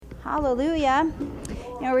Hallelujah.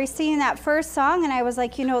 We're singing that first song, and I was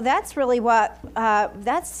like, that's really what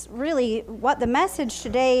the message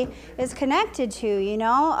today is connected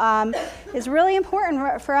to. It's really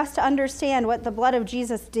important for us to understand what the blood of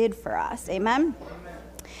Jesus did for us. Amen.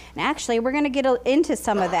 And actually, we're going to get into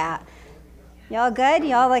some of that. Y'all good?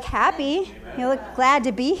 Y'all look happy? You look glad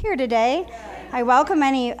to be here today. I welcome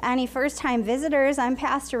any first-time visitors. I'm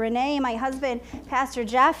Pastor Renee. My husband, Pastor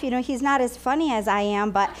Jeff, he's not as funny as I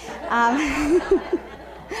am, but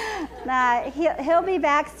he'll be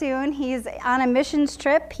back soon. He's on a missions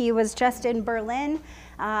trip. He was just in Berlin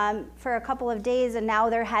for a couple of days, and now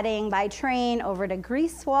they're heading by train over to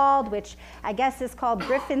Greifswald, which I guess is called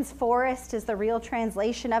Griffin's Forest is the real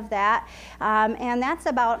translation of that. And that's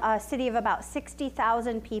about a city of about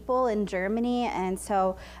 60,000 people in Germany, and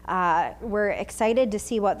so we're excited to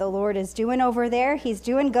see what the Lord is doing over there. He's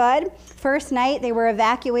doing good. First night, they were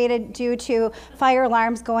evacuated due to fire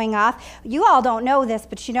alarms going off. You all don't know this,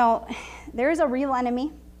 but there's a real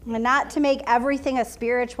enemy. And not to make everything a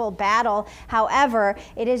spiritual battle. However,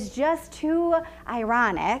 it is just too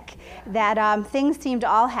ironic that things seem to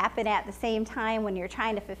all happen at the same time when you're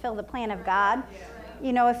trying to fulfill the plan of God.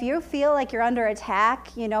 If you feel like you're under attack,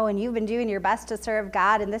 and you've been doing your best to serve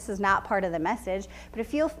God, and this is not part of the message, but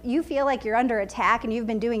if you feel like you're under attack and you've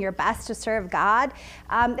been doing your best to serve God,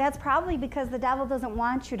 that's probably because the devil doesn't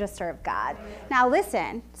want you to serve God. Now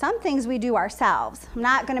listen, some things we do ourselves. I'm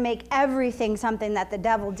not going to make everything something that the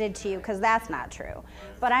devil did to you, because that's not true.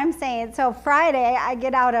 But I'm saying, so Friday I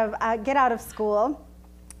get out of school.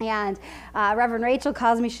 And Reverend Rachel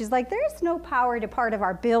calls me. She's like, there's no power to part of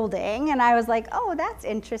our building. And I was like, oh, that's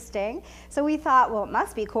interesting. So we thought, well, it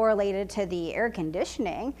must be correlated to the air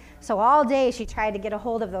conditioning. So all day she tried to get a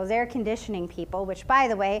hold of those air conditioning people, which, by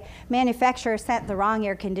the way, manufacturer sent the wrong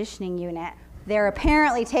air conditioning unit. They're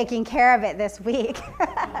apparently taking care of it this week.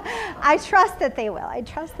 I trust that they will.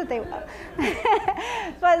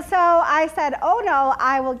 But so I said, oh no,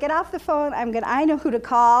 I will get off the phone. I know who to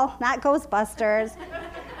call, not Ghostbusters.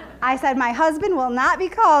 I said, my husband will not be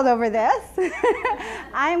called over this.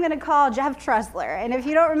 I'm going to call Jeff Tressler. And if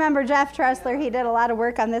you don't remember Jeff Tressler, he did a lot of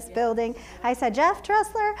work on this building. I said, Jeff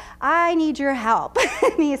Tressler, I need your help.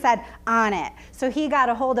 And he said, on it. So he got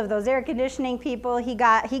a hold of those air conditioning people. He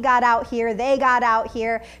got out here. They got out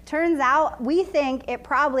here. Turns out, we think it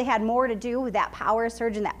probably had more to do with that power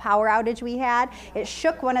surge and that power outage we had. It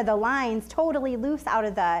shook one of the lines totally loose out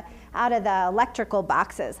of the electrical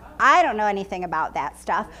boxes. I don't know anything about that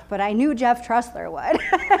stuff, but I knew Jeff Tressler would.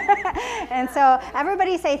 And so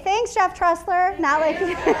everybody say, thanks, Jeff Tressler. Not like,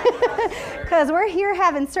 because we're here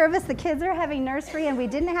having service, the kids are having nursery, and we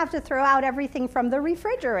didn't have to throw out everything from the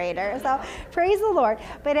refrigerator. So praise the Lord.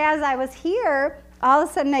 But as I was here, all of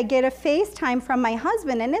a sudden I get a FaceTime from my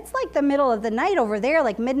husband, and it's like the middle of the night over there,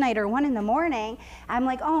 like midnight or 1 a.m. I'm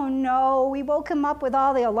like, oh no, we woke him up with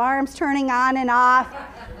all the alarms turning on and off.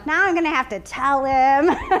 Now I'm gonna have to tell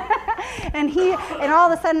him. and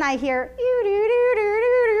all of a sudden I hear,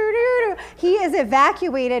 he is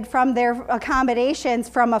evacuated from their accommodations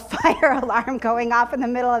from a fire alarm going off in the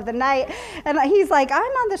middle of the night. And he's like, I'm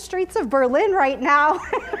on the streets of Berlin right now.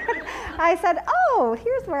 I said, oh,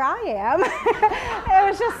 here's where I am. It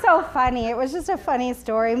was just so funny. It was just a funny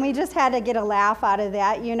story, and we just had to get a laugh out of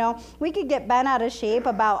that. We could get bent out of shape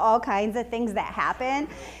about all kinds of things that happen.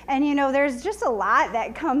 And there's just a lot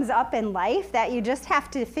that comes up in life that you just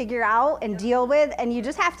have to figure out and deal with, and you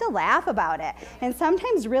just have to laugh about it. And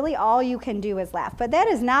sometimes really all you can do is laugh. But that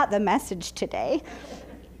is not the message today.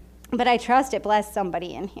 But I trust it blessed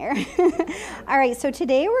somebody in here. All right, so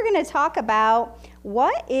today we're going to talk about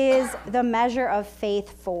what is the measure of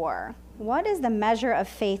faith for? What is the measure of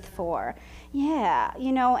faith for? Yeah,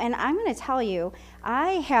 and I'm going to tell you,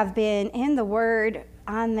 I have been in the Word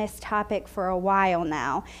on this topic for a while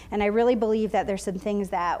now, and I really believe that there's some things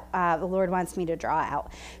that the Lord wants me to draw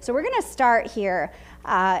out. So we're going to start here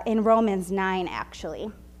in Romans 9,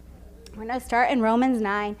 actually. We're going to start in Romans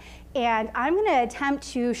 9, and I'm going to attempt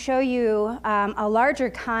to show you a larger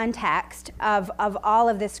context of all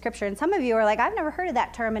of this scripture. And some of you are like, I've never heard of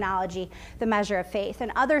that terminology, the measure of faith,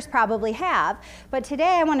 and others probably have. But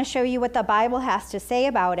today I want to show you what the Bible has to say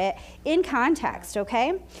about it in context,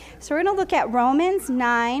 okay? So we're going to look at Romans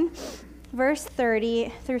 9, verse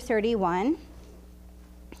 30 through 31.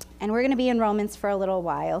 And we're going to be in Romans for a little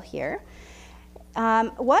while here.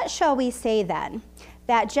 What shall we say then?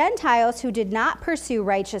 That Gentiles who did not pursue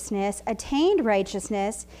righteousness attained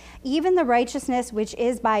righteousness, even the righteousness which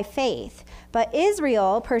is by faith. But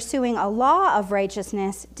Israel, pursuing a law of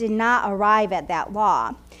righteousness, did not arrive at that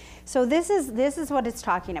law. So this is what it's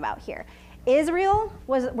talking about here. Israel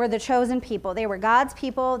were the chosen people. They were God's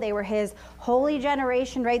people. They were his holy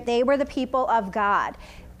generation, right? They were the people of God.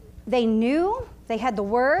 They knew, they had the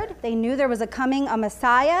word, they knew there was a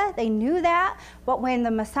Messiah, they knew that, but when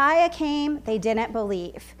the Messiah came, they didn't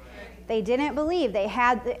believe. They didn't believe. They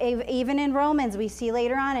had, even in Romans, we see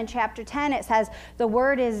later on in chapter 10, it says, the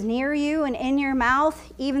word is near you and in your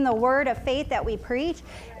mouth, even the word of faith that we preach.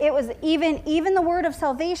 It was even the word of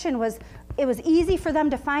salvation it was easy for them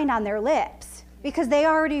to find on their lips because they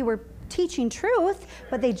already were teaching truth,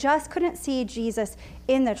 but they just couldn't see Jesus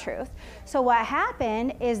in the truth. So what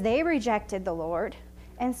happened is they rejected the Lord,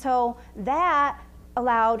 and so that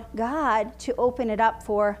allowed God to open it up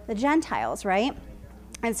for the Gentiles, right?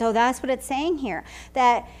 And so that's what it's saying here,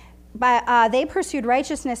 that they pursued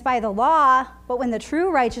righteousness by the law, but when the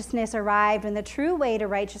true righteousness arrived, when the true way to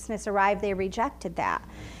righteousness arrived, they rejected that.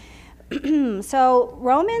 So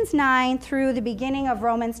Romans 9 through the beginning of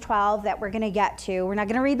Romans 12 that we're going to get to. We're not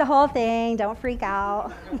going to read the whole thing. Don't freak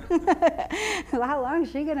out. How long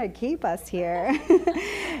is she going to keep us here?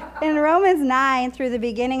 In Romans 9 through the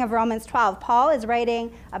beginning of Romans 12, Paul is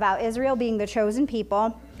writing about Israel being the chosen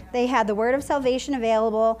people. They had the word of salvation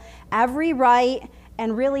available, every right,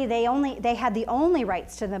 and really they had the only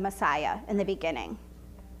rights to the Messiah in the beginning.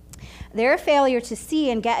 Their failure to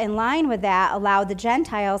see and get in line with that allowed the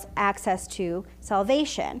Gentiles access to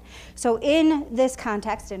salvation. So in this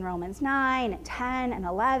context, in Romans 9, 10, and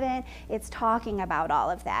 11, it's talking about all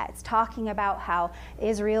of that. It's talking about how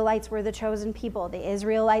Israelites were the chosen people. The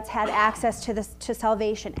Israelites had access to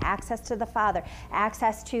salvation, access to the Father,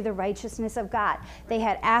 access to the righteousness of God. They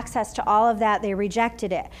had access to all of that. They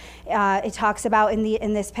rejected it. It talks about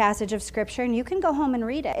in this passage of Scripture, and you can go home and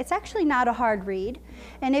read it. It's actually not a hard read.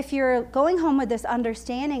 And if you're going home with this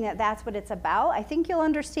understanding that that's what it's about, I think you'll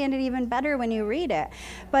understand it even better when you read it.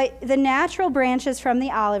 But the natural branches from the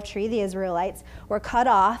olive tree, the Israelites, were cut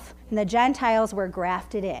off, and the Gentiles were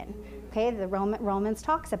grafted in. Okay, the Romans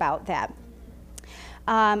talks about that.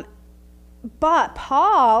 But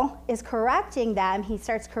Paul is correcting them. He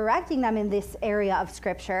starts correcting them in this area of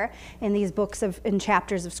Scripture, in these in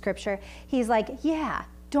chapters of Scripture. He's like, yeah,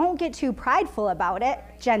 don't get too prideful about it,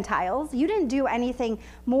 Gentiles. You didn't do anything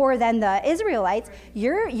more than the Israelites.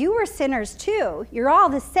 You were sinners too. You're all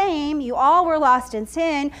the same. You all were lost in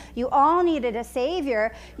sin. You all needed a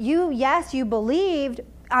Savior. You believed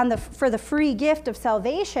for the free gift of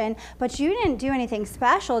salvation, but you didn't do anything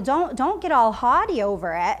special. Don't get all haughty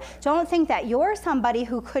over it. Don't think that you're somebody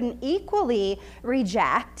who couldn't equally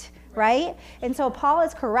reject, right? And so Paul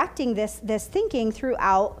is correcting this thinking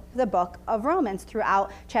throughout the book of Romans,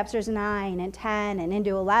 throughout chapters 9 and 10 and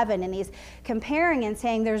into 11, and he's comparing and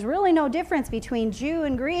saying there's really no difference between Jew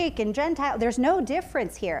and Greek and Gentile. There's no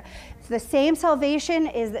difference here. The same salvation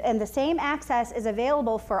and the same access is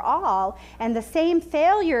available for all, and the same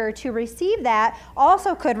failure to receive that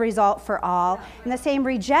also could result for all, and the same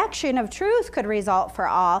rejection of truth could result for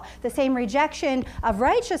all. The same rejection of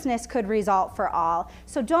righteousness could result for all.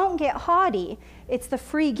 So don't get haughty. It's the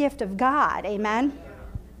free gift of God. Amen?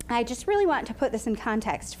 I just really want to put this in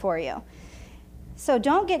context for you. So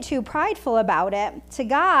don't get too prideful about it. To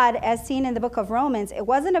God, as seen in the book of Romans, it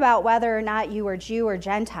wasn't about whether or not you were Jew or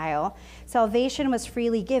Gentile. Salvation was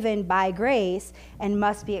freely given by grace and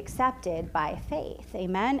must be accepted by faith.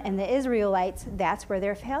 Amen? And the Israelites, that's where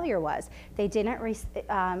their failure was. They didn't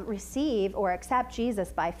receive or accept Jesus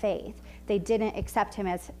by faith. They didn't accept him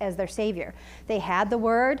as their Savior. They had the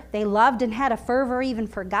word. They loved and had a fervor even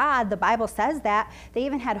for God. The Bible says that. They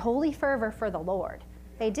even had holy fervor for the Lord.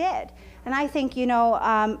 They did. And I think,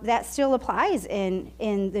 that still applies in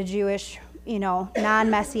the Jewish,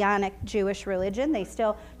 non-Messianic Jewish religion. They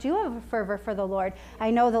still do have a fervor for the Lord.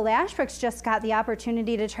 I know the Lashricks just got the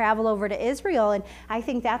opportunity to travel over to Israel, and I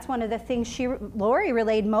think that's one of the things Lori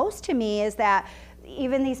relayed most to me is that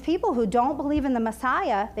even these people who don't believe in the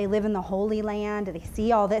Messiah, they live in the Holy Land, they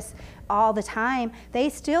see all this all the time, they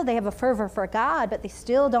have a fervor for God, but they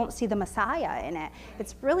still don't see the Messiah in it.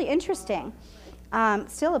 It's really interesting.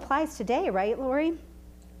 Still applies today, right, Lori?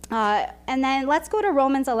 And then let's go to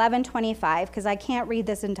Romans 11:25, because I can't read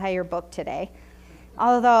this entire book today,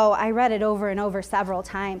 although I read it over and over several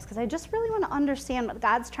times, because I just really want to understand what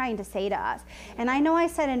God's trying to say to us. And I know I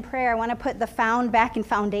said in prayer, I want to put the found back in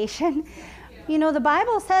foundation. The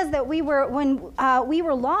Bible says that we were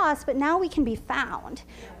lost, but now we can be found.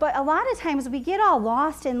 But a lot of times we get all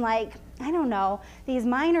lost in these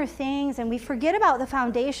minor things, and we forget about the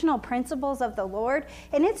foundational principles of the Lord.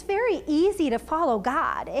 And it's very easy to follow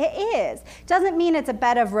God. It is. Doesn't mean it's a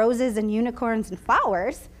bed of roses and unicorns and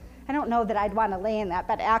flowers. I don't know that I'd want to lay in that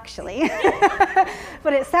bed actually,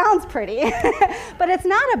 but it sounds pretty. But it's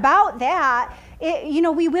not about that.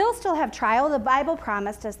 We will still have trial. The Bible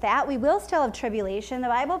promised us that. We will still have tribulation. The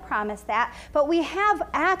Bible promised that. But we have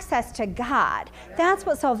access to God. That's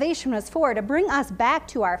what salvation was for, to bring us back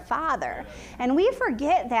to our Father. And we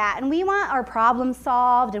forget that, and we want our problems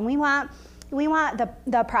solved, and we want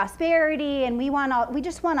the prosperity, and we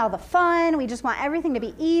just want all the fun. We just want everything to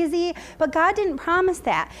be easy. But God didn't promise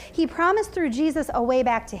that. He promised through Jesus a way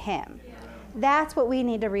back to him. That's what we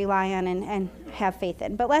need to rely on and have faith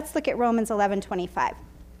in. But let's look at Romans 11:25.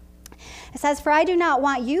 It says, "For I do not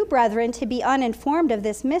want you, brethren, to be uninformed of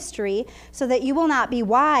this mystery, so that you will not be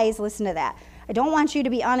wise." Listen to that. I don't want you to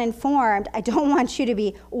be uninformed. I don't want you to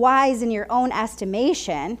be wise in your own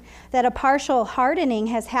estimation, that a partial hardening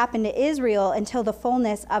has happened to Israel until the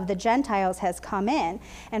fullness of the Gentiles has come in.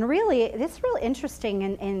 And really, this is really interesting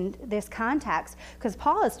in this context, because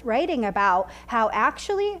Paul is writing about how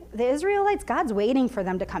actually the Israelites, God's waiting for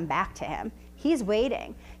them to come back to him. He's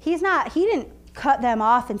waiting. He didn't cut them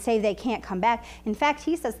off and say they can't come back. In fact,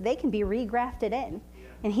 he says they can be regrafted in.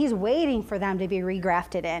 And he's waiting for them to be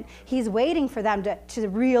regrafted in. He's waiting for them to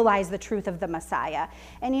realize the truth of the Messiah.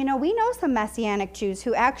 And we know some Messianic Jews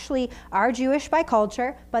who actually are Jewish by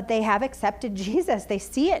culture, but they have accepted Jesus. They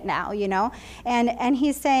see it now, And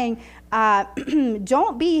he's saying,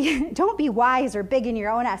 don't be wise or big in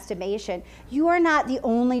your own estimation. You are not the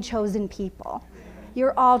only chosen people.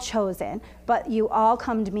 You're all chosen, but you all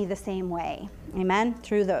come to me the same way. Amen?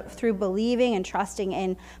 Through believing and trusting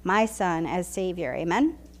in my Son as Savior.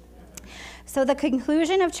 Amen? So the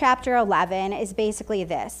conclusion of chapter 11 is basically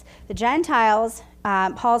this. The Gentiles,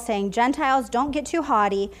 Paul's saying, Gentiles, don't get too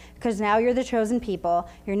haughty, because now you're the chosen people.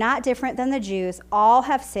 You're not different than the Jews. All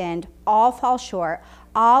have sinned. All fall short.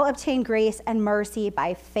 All obtain grace and mercy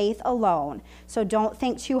by faith alone. So don't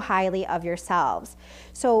think too highly of yourselves.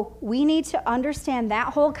 So we need to understand that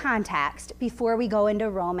whole context before we go into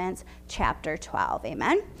Romans chapter 12.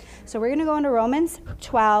 Amen? So we're going to go into Romans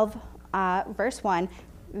 12, verse 1.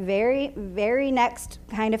 Very, very next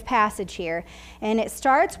kind of passage here. And it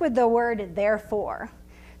starts with the word therefore.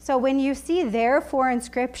 So when you see therefore in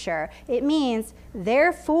Scripture, it means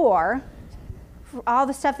therefore, all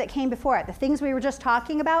the stuff that came before it, the things we were just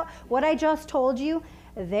talking about, what I just told you,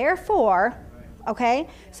 therefore, okay?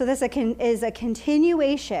 So this is a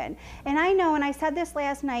continuation. And I know, and I said this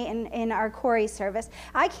last night in our Corey service,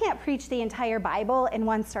 I can't preach the entire Bible in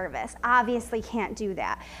one service. Obviously can't do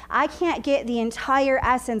that. I can't get the entire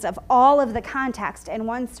essence of all of the context in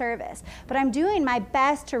one service. But I'm doing my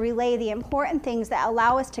best to relay the important things that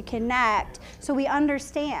allow us to connect so we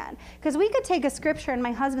understand. Because we could take a scripture, and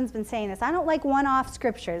my husband's been saying this, I don't like one-off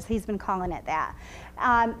scriptures. He's been calling it that.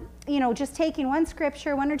 Just taking one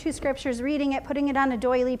scripture, one or two scriptures, reading it, putting it on a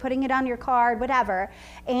doily, putting it on your card, whatever,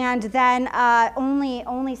 and then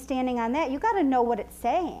only standing on that. You got to know what it's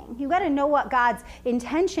saying. You got to know what God's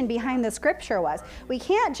intention behind the scripture was. We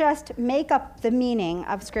can't just make up the meaning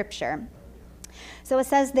of scripture. So it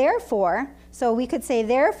says, therefore, so we could say,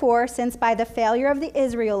 therefore, since by the failure of the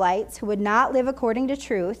Israelites who would not live according to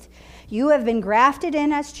truth, you have been grafted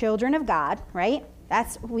in as children of God, right?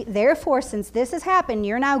 Therefore, since this has happened,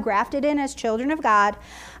 you're now grafted in as children of God.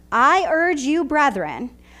 I urge you,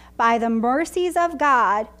 brethren, by the mercies of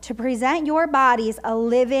God, to present your bodies a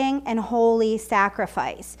living and holy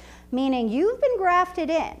sacrifice. Meaning, you've been grafted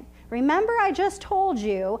in. Remember, I just told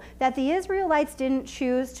you that the Israelites didn't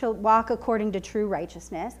choose to walk according to true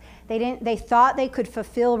righteousness. They thought they could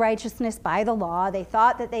fulfill righteousness by the law. They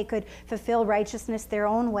thought that they could fulfill righteousness their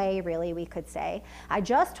own way, really, we could say. I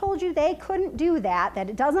just told you they couldn't do that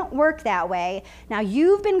it doesn't work that way. Now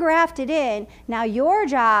you've been grafted in. Now your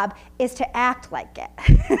job is to act like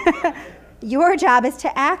it. Your job is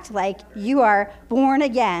to act like you are born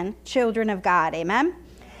again children of God. Amen?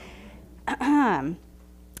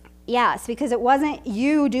 Yes, because it wasn't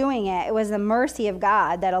you doing it. It was the mercy of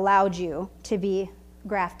God that allowed you to be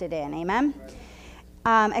grafted in. Amen?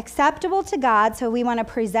 Acceptable to God. So we want to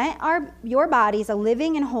present your bodies a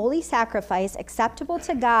living and holy sacrifice, acceptable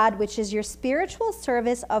to God, which is your spiritual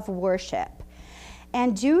service of worship.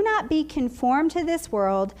 And do not be conformed to this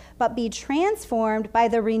world, but be transformed by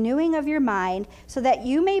the renewing of your mind, so that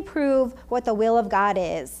you may prove what the will of God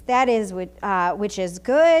is. That is which is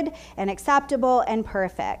good and acceptable and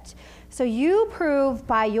perfect. So you prove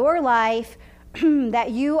by your life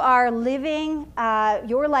that you are living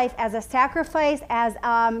your life as a sacrifice, as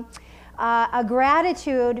a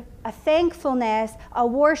gratitude, a thankfulness, a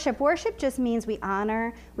worship. Worship just means we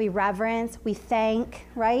honor, we reverence, we thank,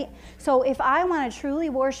 right? So if I want to truly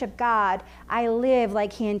worship God, I live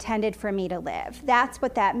like he intended for me to live. That's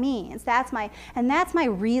what that means. That's my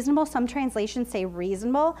reasonable, some translations say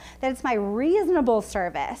reasonable, that it's my reasonable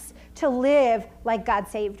service to live like God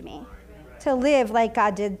saved me. To live like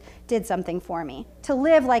God did something for me. To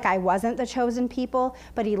live like I wasn't the chosen people,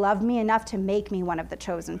 but he loved me enough to make me one of the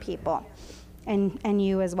chosen people. And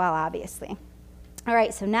you as well, obviously. All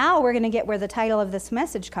right, so now we're going to get where the title of this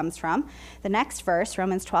message comes from. The next verse,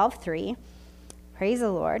 Romans 12:3. Praise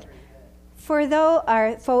the Lord. For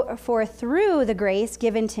through the grace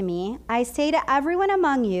given to me, I say to everyone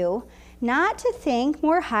among you, not to think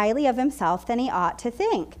more highly of himself than he ought to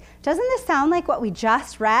think. Doesn't this sound like what we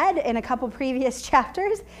just read in a couple previous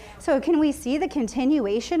chapters? So can we see the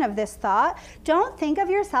continuation of this thought? Don't think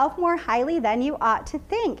of yourself more highly than you ought to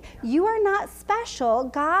think. You are not special.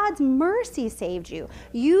 God's mercy saved you.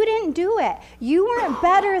 You didn't do it. You weren't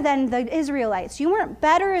better than the Israelites. You weren't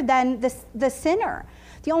better than the sinner.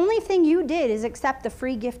 The only thing you did is accept the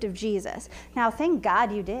free gift of Jesus. Now, thank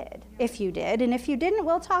God you did, if you did. And if you didn't,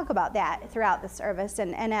 we'll talk about that throughout the service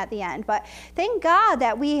and at the end. But thank God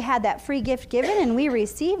that we had that free gift given and we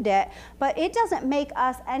received it. But it doesn't make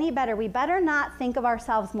us any better. We better not think of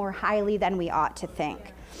ourselves more highly than we ought to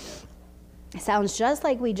think. It sounds just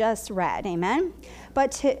like we just read, amen?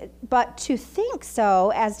 But to think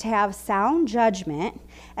so as to have sound judgment,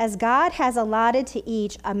 as God has allotted to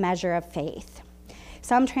each a measure of faith.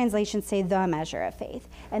 Some translations say the measure of faith.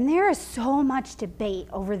 And there is so much debate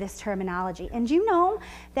over this terminology. And you know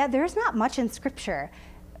that there's not much in Scripture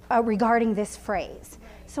regarding this phrase.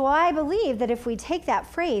 So I believe that if we take that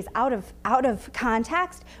phrase out of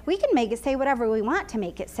context, we can make it say whatever we want to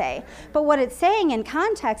make it say. But what it's saying in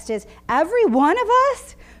context is every one of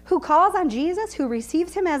us who calls on Jesus, who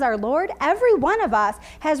receives him as our Lord, every one of us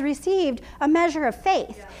has received a measure of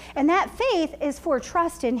faith. And that faith is for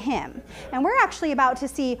trust in him. And we're actually about to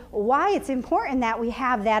see why it's important that we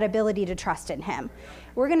have that ability to trust in him.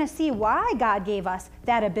 We're going to see why God gave us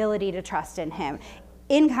that ability to trust in him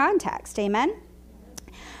in context. Amen?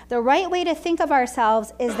 The right way to think of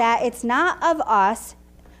ourselves is that it's not of us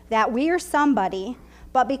that we are somebody,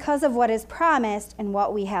 but because of what is promised and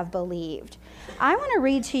what we have believed. I want to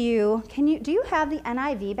read to you, do you have the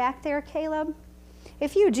NIV back there, Caleb?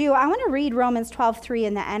 If you do, I want to read Romans 12:3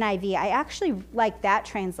 in the NIV. I actually like that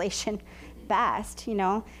translation best, you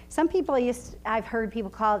know. Some people I've heard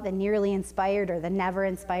people call it the nearly inspired or the never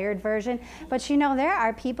inspired version. But you know, there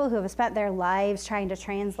are people who have spent their lives trying to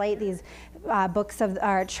translate these books of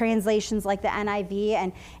translations like the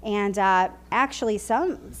NIV, and actually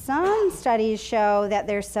some studies show that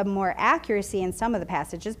there's some more accuracy in some of the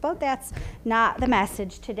passages, but that's not the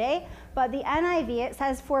message today. But the NIV, it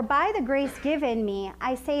says, "For by the grace given me,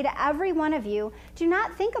 I say to every one of you, do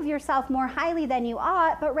not think of yourself more highly than you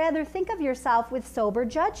ought, but rather think of yourself with sober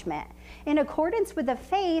judgment, in accordance with the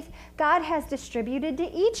faith God has distributed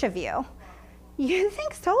to each of you." You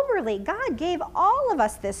think soberly. God gave all of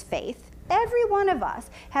us this faith. Every one of us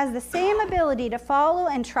has the same ability to follow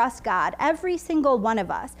and trust God, every single one of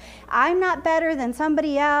us. I'm not better than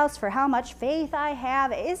somebody else for how much faith I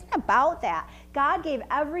have. It isn't about that. God gave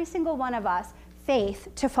every single one of us faith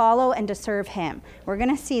to follow and to serve him. We're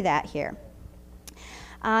going to see that here.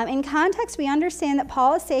 In context, we understand that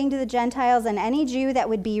Paul is saying to the Gentiles and any Jew that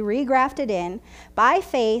would be regrafted in, by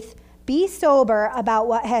faith, be sober about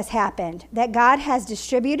what has happened, that God has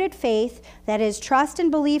distributed faith, that is trust and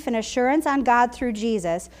belief and assurance on God through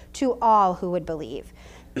Jesus, to all who would believe.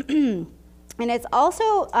 And it's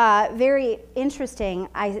also very interesting,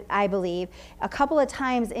 I believe, a couple of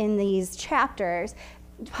times in these chapters,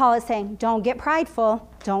 Paul is saying, don't get prideful,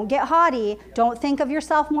 don't get haughty, don't think of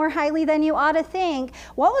yourself more highly than you ought to think.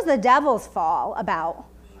 What was the devil's fall about?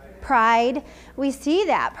 Pride. We see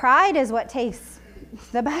that. Pride is what takes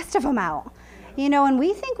the best of them out. You know, and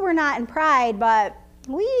we think we're not in pride, but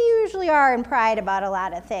we usually are in pride about a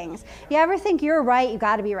lot of things. You ever think you're right, you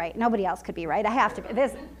got to be right. Nobody else could be right. I have to be.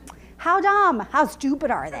 How dumb, how stupid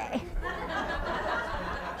are they?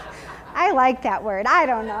 I like that word. I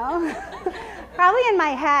don't know. Probably in my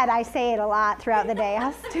head, I say it a lot throughout the day.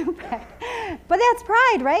 How stupid. But that's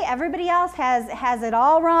pride, right? Everybody else has it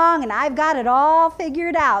all wrong, and I've got it all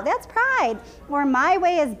figured out. That's pride. Or my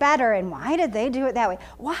way is better, and why did they do it that way?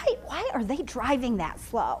 Why are they driving that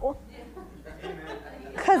slow?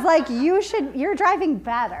 Because, like, you're driving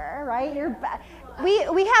better, right?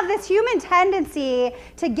 We have this human tendency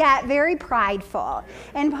to get very prideful.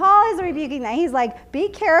 And Paul is rebuking that. He's like, be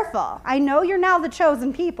careful. I know you're now the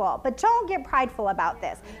chosen people, but don't get prideful about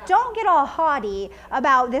this. Don't get all haughty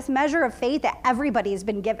about this measure of faith that everybody's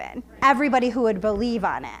been given. Everybody who would believe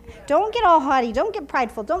on it. Don't get all haughty. Don't get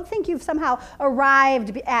prideful. Don't think you've somehow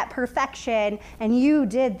arrived at perfection and you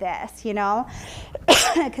did this, you know?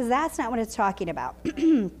 Because that's not what it's talking about.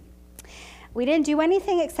 We didn't do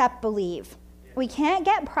anything except believe. We can't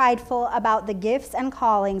get prideful about the gifts and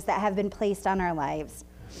callings that have been placed on our lives.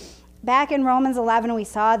 Back in Romans 11, we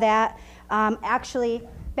saw that. Actually,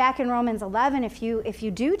 back in Romans 11, if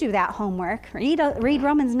you do that homework, read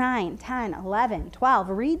Romans 9, 10, 11, 12.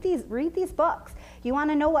 Read these books. You want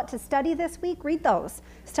to know what to study this week? Read those.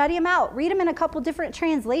 Study them out. Read them in a couple different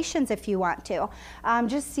translations if you want to.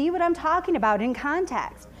 Just see what I'm talking about in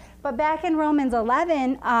context. But back in Romans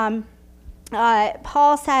 11,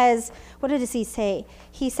 Paul says, what does he say?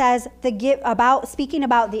 He says speaking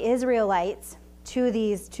about the Israelites to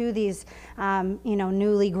these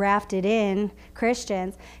newly grafted in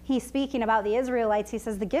Christians. He's speaking about the Israelites. He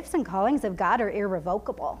says the gifts and callings of God are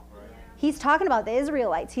irrevocable. He's talking about the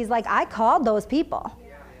Israelites. He's like, I called those people.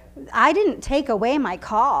 I didn't take away my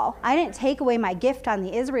call. I didn't take away my gift on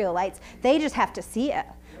the Israelites. They just have to see it.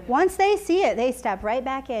 Once they see it, they step right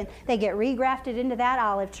back in. They get regrafted into that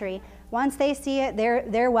olive tree. Once they see it,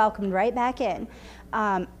 they're welcomed right back in.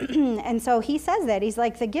 And so he says that. He's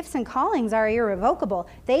like, the gifts and callings are irrevocable.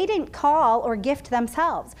 They didn't call or gift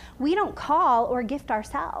themselves. We don't call or gift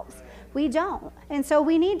ourselves. We don't. And so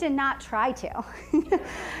we need to not try to.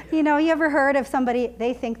 You ever heard of somebody,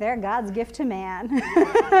 they think they're God's gift to man.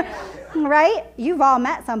 Right? You've all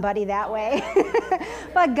met somebody that way.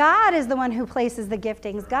 But God is the one who places the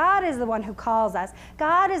giftings. God is the one who calls us.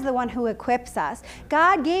 God is the one who equips us.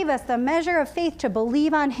 God gave us the measure of faith to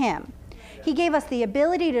believe on him. He gave us the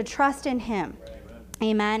ability to trust in him.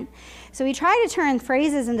 Amen. So we try to turn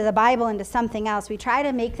phrases into the Bible into something else. We try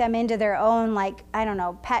to make them into their own,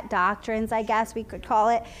 pet doctrines, I guess we could call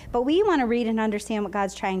it. But we want to read and understand what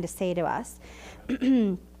God's trying to say to us.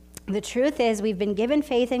 The truth is, we've been given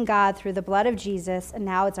faith in God through the blood of Jesus, and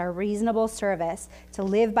now it's our reasonable service to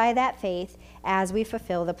live by that faith as we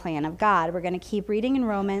fulfill the plan of God. We're going to keep reading in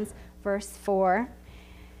Romans, verse 4.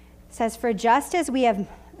 It says, for just as we have...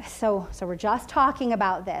 So we're just talking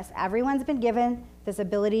about this. Everyone's been given this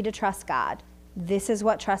ability to trust God. This is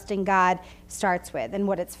what trusting God starts with and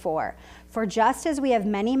what it's for. For just as we have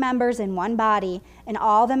many members in one body, and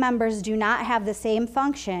all the members do not have the same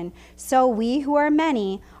function, so we who are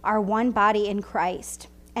many are one body in Christ,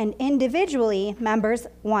 and individually members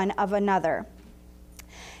one of another.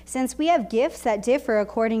 Since we have gifts that differ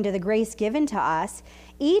according to the grace given to us,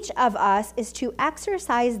 each of us is to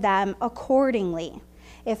exercise them accordingly.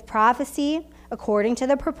 If prophecy, according to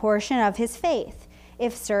the proportion of his faith.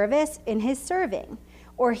 If service, in his serving.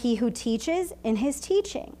 Or he who teaches, in his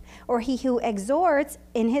teaching. Or he who exhorts,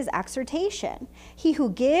 in his exhortation. He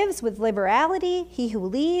who gives with liberality. He who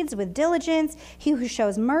leads with diligence. He who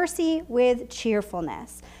shows mercy with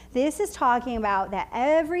cheerfulness. This is talking about that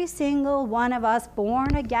every single one of us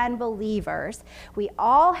born-again believers, we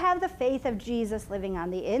all have the faith of Jesus living on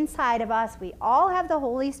the inside of us. We all have the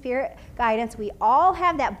Holy Spirit guidance. We all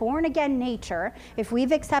have that born-again nature if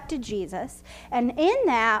we've accepted Jesus. And in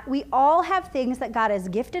that, we all have things that God has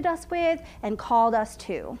gifted us with and called us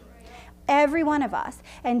to. Every one of us.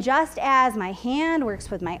 And just as my hand works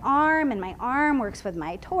with my arm, and my arm works with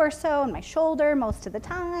my torso and my shoulder most of the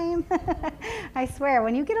time. I swear,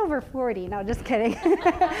 when you get over 40, no, just kidding.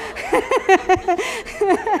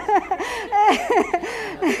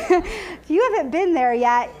 If you haven't been there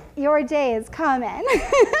yet, your day is coming.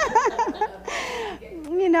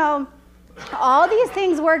 All these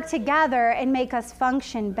things work together and make us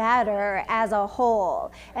function better as a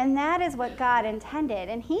whole. And that is what God intended.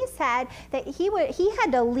 And he said that he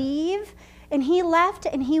had to leave, and he left,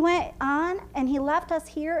 and he went on, and he left us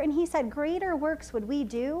here, and he said, greater works would we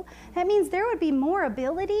do. That means there would be more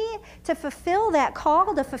ability to fulfill that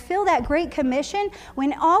call, to fulfill that great commission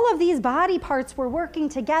when all of these body parts were working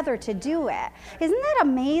together to do it. Isn't that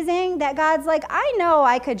amazing that God's like, I know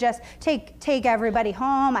I could just take everybody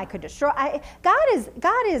home, I could destroy.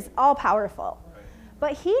 God is all powerful.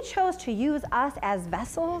 But he chose to use us as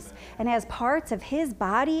vessels and as parts of his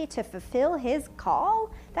body to fulfill his call.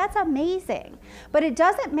 That's amazing. But it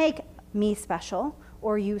doesn't make me special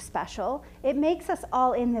or you special. It makes us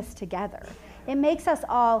all in this together. It makes us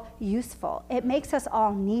all useful. It makes us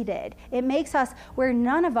all needed. It makes us where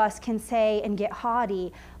none of us can say and get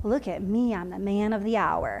haughty, look at me, I'm the man of the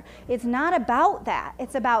hour. It's not about that.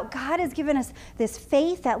 It's about God has given us this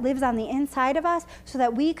faith that lives on the inside of us so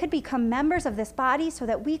that we could become members of this body, so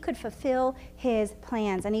that we could fulfill his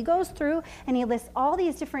plans. And he goes through and he lists all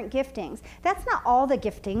these different giftings. That's not all the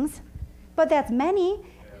giftings, but that's many.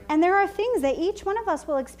 And there are things that each one of us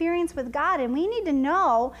will experience with God, and we need to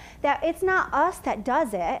know that it's not us that does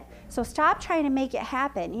it. So stop trying to make it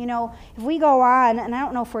happen. You know, if we go on, and I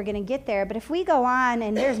don't know if we're going to get there, but if we go on,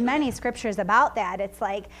 and there's many scriptures about that, it's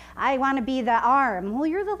like, I want to be the arm. Well,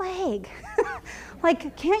 you're the leg.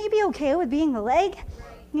 Like, can't you be okay with being the leg?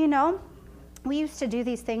 You know? We used to do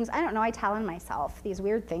these things, I don't know, I tell on myself, these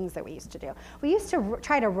weird things that we used to do. We used to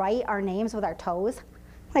try to write our names with our toes.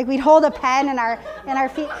 Like we'd hold a pen in our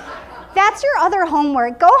feet. That's your other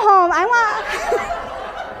homework. Go home. I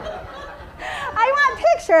want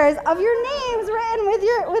pictures of your names written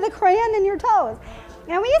with a crayon in your toes.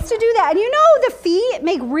 And we used to do that. And you know the feet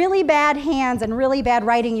make really bad hands and really bad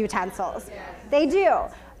writing utensils. They do.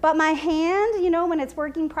 But my hand, you know, when it's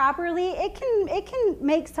working properly, it can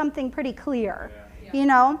make something pretty clear, you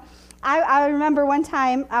know. I remember one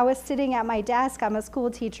time I was sitting at my desk. I'm a school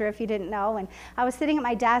teacher, if you didn't know, and I was sitting at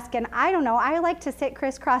my desk, and I don't know, I like to sit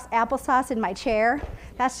crisscross applesauce in my chair.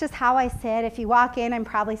 That's just how I sit. If you walk in, I'm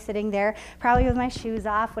probably sitting there, probably with my shoes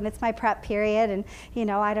off when it's my prep period, and, you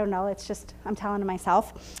know, I don't know, it's just, I'm telling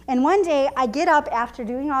myself. And one day, I get up after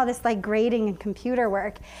doing all this, like, grading and computer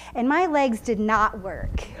work, and my legs did not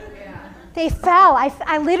work. They fell.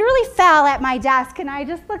 I literally fell at my desk, and I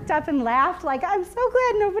just looked up and laughed like, I'm so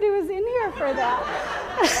glad nobody was in here for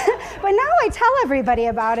that. But now I tell everybody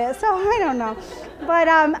about it, so I don't know. But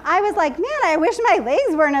I was like, man, I wish my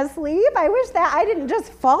legs weren't asleep. I wish that I didn't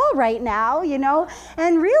just fall right now, you know.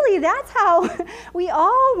 And really, that's how we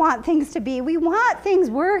all want things to be. We want things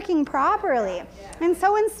working properly. And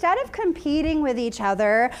so instead of competing with each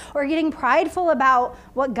other or getting prideful about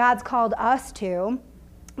what God's called us to,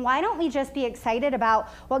 why don't we just be excited about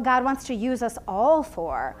what God wants to use us all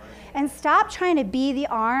for? And stop trying to be the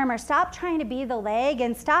arm or stop trying to be the leg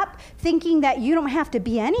and stop thinking that you don't have to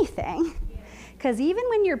be anything. Because even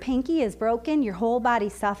when your pinky is broken, your whole body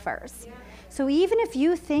suffers. So even if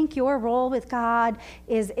you think your role with God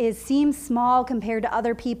seems small compared to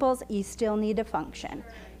other people's, you still need to function.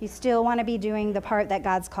 You still want to be doing the part that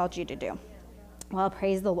God's called you to do. Well,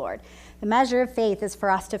 praise the Lord. The measure of faith is for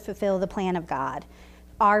us to fulfill the plan of God.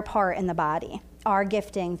 Our part in the body, our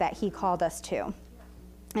gifting that he called us to.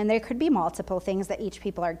 And there could be multiple things that each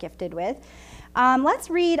people are gifted with. Let's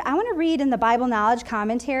read, I want to read in the Bible Knowledge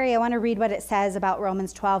Commentary, I want to read what it says about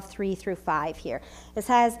Romans 12:3-5 here. It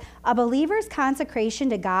says, a believer's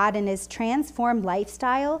consecration to God and his transformed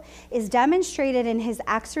lifestyle is demonstrated in his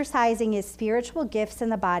exercising his spiritual gifts in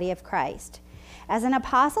the body of Christ. As an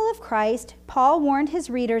apostle of Christ, Paul warned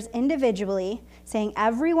his readers individually, saying,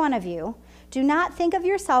 every one of you, do not think of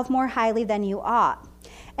yourself more highly than you ought.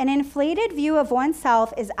 An inflated view of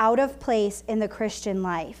oneself is out of place in the Christian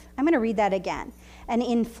life. I'm going to read that again. An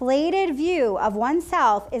inflated view of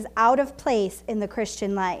oneself is out of place in the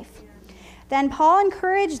Christian life. Then Paul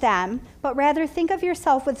encouraged them, but rather think of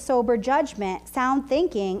yourself with sober judgment, sound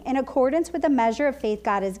thinking, in accordance with the measure of faith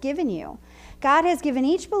God has given you. God has given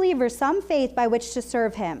each believer some faith by which to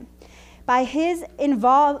serve him. By his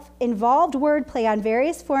involved wordplay on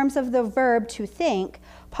various forms of the verb to think,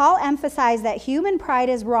 Paul emphasized that human pride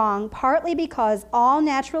is wrong, partly because all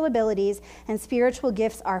natural abilities and spiritual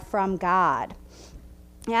gifts are from God.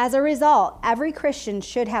 As a result, every Christian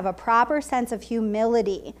should have a proper sense of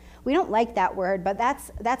humility. We don't like that word, but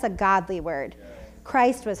that's a godly word.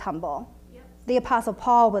 Christ was humble. The Apostle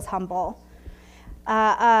Paul was humble.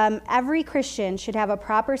 Every Christian should have a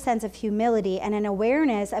proper sense of humility and an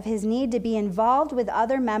awareness of his need to be involved with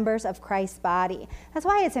other members of Christ's body. That's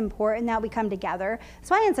why it's important that we come together.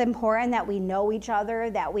 That's why it's important that we know each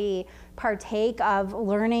other, that we partake of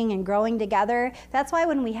learning and growing together. That's why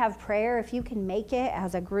when we have prayer, if you can make it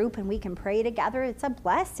as a group and we can pray together, it's a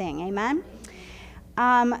blessing. Amen?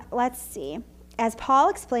 Let's see. As Paul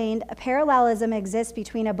explained, a parallelism exists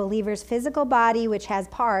between a believer's physical body, which has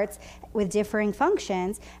parts with differing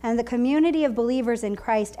functions, and the community of believers in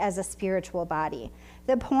Christ as a spiritual body.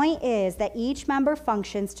 The point is that each member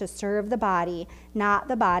functions to serve the body, not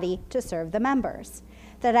the body to serve the members.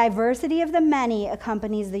 The diversity of the many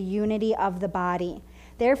accompanies the unity of the body.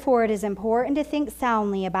 Therefore, it is important to think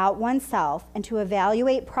soundly about oneself and to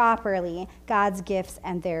evaluate properly God's gifts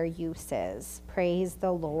and their uses. Praise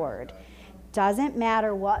the Lord. Doesn't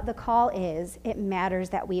matter what the call is, it matters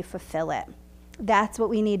that we fulfill it. That's what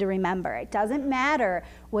we need to remember. It doesn't matter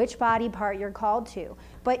which body part you're called to,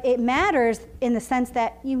 but it matters in the sense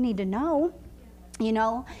that you need to know,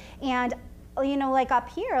 and like up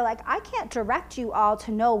here, like I can't direct you all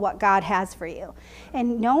to know what God has for you.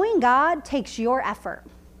 And knowing God takes your effort.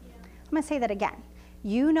 I'm going to say that again.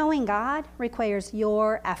 You knowing God requires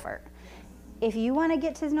your effort. If you want to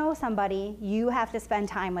get to know somebody, you have to spend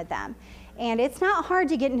time with them. And it's not hard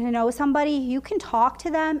to get to know somebody. You can talk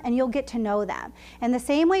to them and you'll get to know them. And the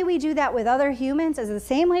same way we do that with other humans is the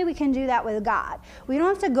same way we can do that with God. We don't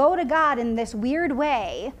have to go to God in this weird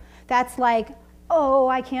way that's like, oh,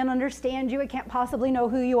 I can't understand you. I can't possibly know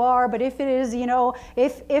who you are. But if it is,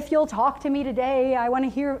 if you'll talk to me today, I want to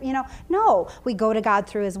hear, No, we go to God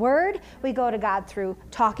through his word. We go to God through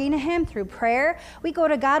talking to him, through prayer. We go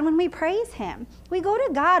to God when we praise him. We go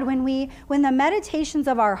to God when the meditations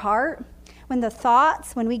of our heart,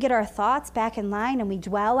 when we get our thoughts back in line and we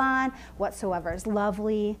dwell on whatsoever is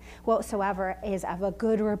lovely, whatsoever is of a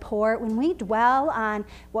good report, when we dwell on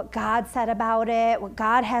what God said about it, what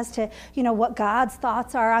God has to, what God's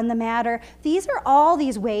thoughts are on the matter, these are all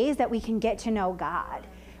these ways that we can get to know God.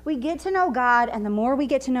 We get to know God, and the more we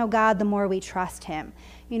get to know God, the more we trust him.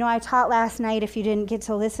 I taught last night, if you didn't get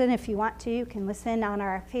to listen, if you want to, you can listen on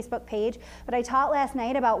our Facebook page, but I taught last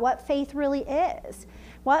night about what faith really is.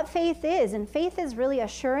 What faith is, and faith is really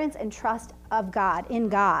assurance and trust of God, in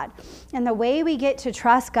God. And the way we get to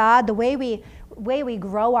trust God, the way we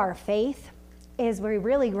grow our faith is we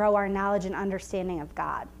really grow our knowledge and understanding of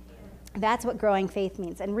God. That's what growing faith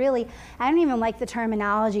means. And really, I don't even like the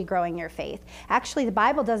terminology growing your faith. Actually, the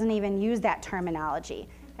Bible doesn't even use that terminology,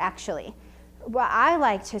 actually. What I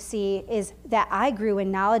like to see is that I grew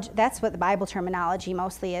in knowledge. That's what the Bible terminology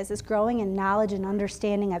mostly is growing in knowledge and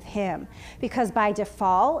understanding of him. Because by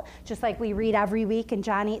default, just like we read every week in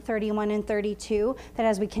John 8:31 and 32, that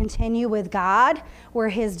as we continue with God, we're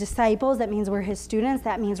his disciples. That means we're his students.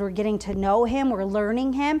 That means we're getting to know him. We're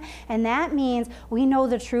learning him. And that means we know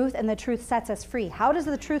the truth, and the truth sets us free. How does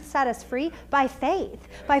the truth set us free? By faith,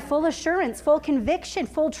 by full assurance, full conviction,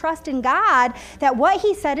 full trust in God that what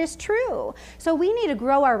he said is true. So we need to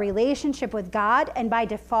grow our relationship with God, and by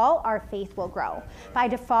default, our faith will grow. By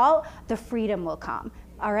default, the freedom will come.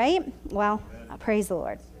 All right? Well, praise the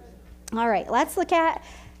Lord. All right, let's look at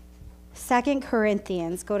 2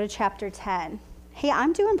 Corinthians. Go to chapter 10. Hey,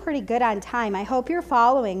 I'm doing pretty good on time. I hope you're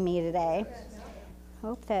following me today.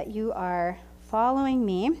 Hope that you are following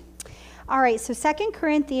me. All right, so 2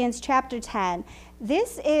 Corinthians chapter 10.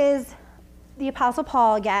 This is the Apostle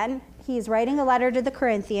Paul again. He's writing a letter to the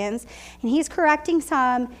Corinthians, and he's correcting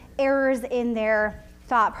some errors in their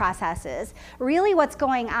thought processes. Really what's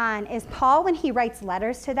going on is Paul, when he writes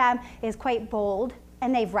letters to them, is quite bold,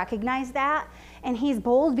 and they've recognized that. And he's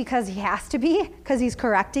bold because he has to be, because he's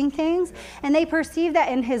correcting things. And they perceive that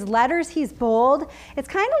in his letters, he's bold. It's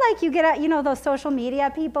kind of like you get at, those social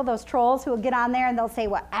media people, those trolls who will get on there and they'll say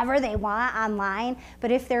whatever they want online. But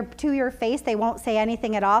if they're to your face, they won't say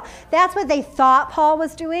anything at all. That's what they thought Paul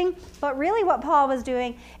was doing. But really what Paul was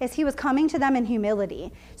doing is he was coming to them in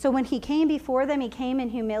humility. So when he came before them, he came in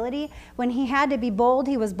humility. When he had to be bold,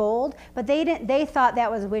 he was bold. But they thought that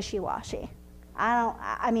was wishy-washy.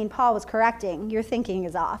 Paul was correcting. Your thinking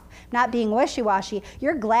is off. Not being wishy-washy.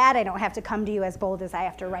 You're glad I don't have to come to you as bold as I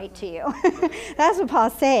have to write to you. That's what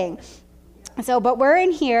Paul's saying. But we're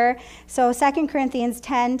in here. So 2 Corinthians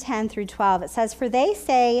 10 through 12. It says, "For they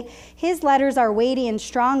say his letters are weighty and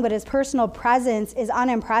strong, but his personal presence is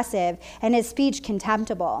unimpressive and his speech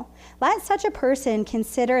contemptible. Let such a person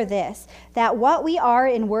consider this, that what we are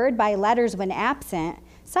in word by letters when absent,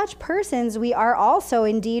 such persons we are also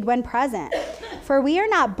indeed when present. For we are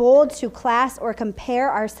not bold to class or compare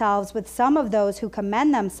ourselves with some of those who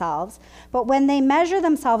commend themselves, but when they measure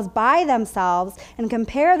themselves by themselves and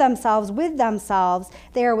compare themselves with themselves,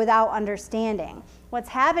 they are without understanding." What's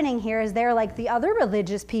happening here is they're like the other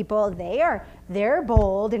religious people. They're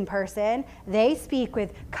bold in person. They speak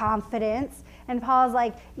with confidence. And Paul's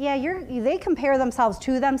like, yeah, they compare themselves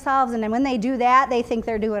to themselves, and then when they do that, they think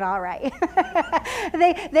they're doing all right.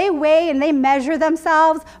 They weigh and they measure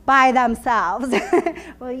themselves by themselves.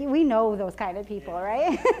 Well, we know those kind of people,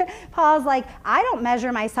 right? Paul's like, I don't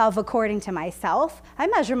measure myself according to myself. I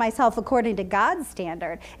measure myself according to God's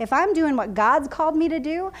standard. If I'm doing what God's called me to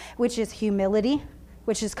do, which is humility,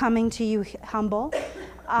 which is coming to you humble,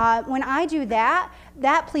 when I do that,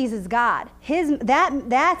 that pleases God.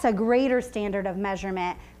 That's a greater standard of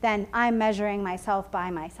measurement than I'm measuring myself by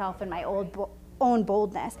myself in my old own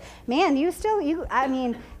boldness. Man,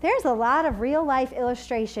 there's a lot of real life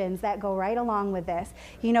illustrations that go right along with this.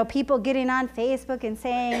 People getting on Facebook and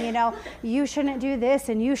saying, you shouldn't do this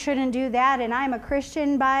and you shouldn't do that, and I'm a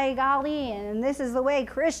Christian by golly, and this is the way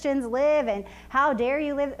Christians live, and how dare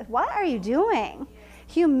you live. What are you doing?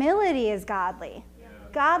 Humility is godly.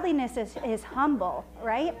 Godliness is humble,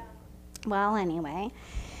 right? Well, anyway.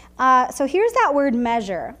 So here's that word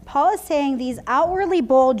measure. Paul is saying these outwardly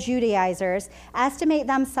bold Judaizers estimate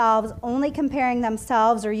themselves only comparing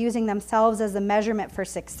themselves or using themselves as a measurement for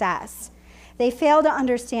success. They fail to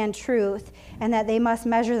understand truth and that they must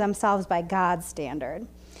measure themselves by God's standard.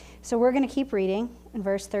 So we're going to keep reading in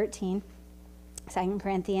verse 13, 2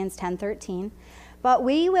 Corinthians 10:13. But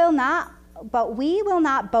we will not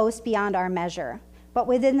boast beyond our measure, but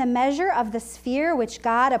within the measure of the sphere which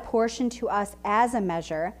God apportioned to us as a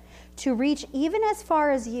measure, to reach even as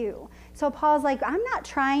far as you. So Paul's like, I'm not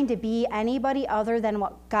trying to be anybody other than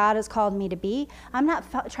what God has called me to be. I'm not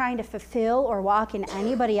trying to fulfill or walk in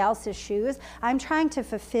anybody else's shoes. I'm trying to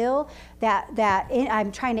fulfill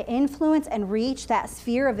I'm trying to influence and reach that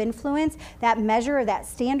sphere of influence, that measure, that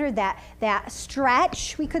standard, that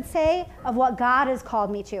stretch, we could say, of what God has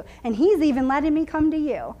called me to. And he's even letting me come to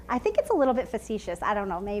you. I think it's a little bit facetious. I don't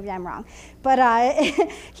know. Maybe I'm wrong. But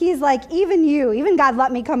he's like, even God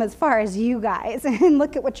let me come as far as you guys. And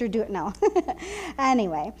look at what you're doing. No.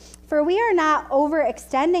 Anyway, for we are not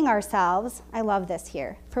overextending ourselves. I love this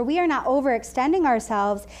here. For we are not overextending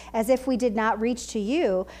ourselves as if we did not reach to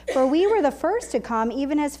you, for we were the first to come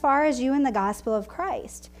even as far as you in the gospel of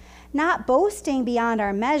Christ. Not boasting beyond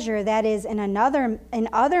our measure, that is, in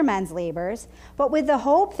other men's labors, but with the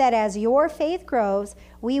hope that as your faith grows,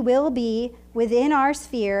 we will be, within our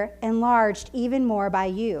sphere, enlarged even more by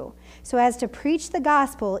you, so as to preach the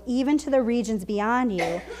gospel even to the regions beyond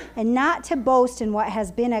you, and not to boast in what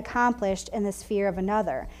has been accomplished in the sphere of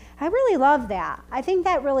another. I really love that. I think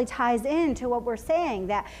that really ties into what we're saying,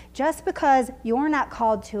 that just because you're not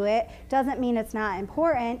called to it doesn't mean it's not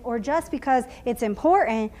important, or just because it's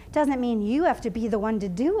important doesn't mean you have to be the one to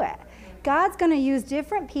do it. God's going to use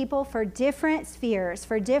different people for different spheres,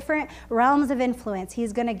 for different realms of influence.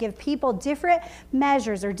 He's going to give people different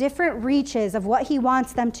measures or different reaches of what he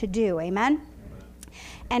wants them to do. Amen?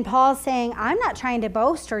 And Paul's saying, I'm not trying to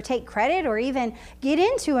boast or take credit or even get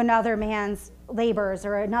into another man's labors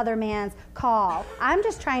or another man's call. I'm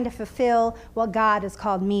just trying to fulfill what God has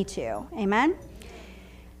called me to. Amen?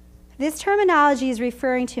 This terminology is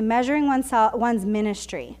referring to measuring one's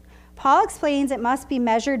ministry. Paul explains it must be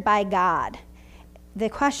measured by God. The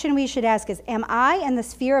question we should ask is, am I in the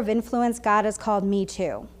sphere of influence God has called me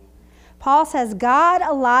to? Paul says God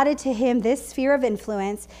allotted to him this sphere of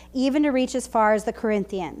influence even to reach as far as the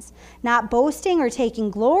Corinthians, not boasting or taking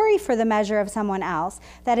glory for the measure of someone else,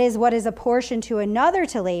 that is what is apportioned to another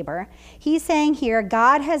to labor. He's saying here,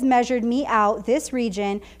 God has measured me out this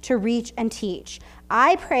region to reach and teach.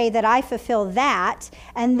 I pray that I fulfill that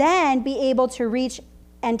and then be able to reach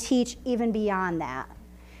and teach even beyond that.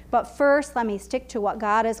 But first, let me stick to what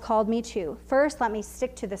God has called me to. First, let me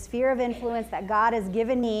stick to the sphere of influence that God has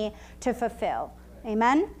given me to fulfill.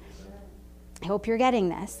 Amen? I hope you're getting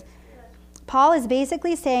this. Paul is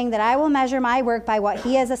basically saying that I will measure my work by what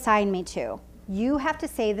he has assigned me to. You have to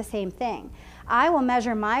say the same thing. I will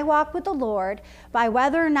measure my walk with the Lord by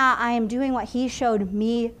whether or not I am doing what he showed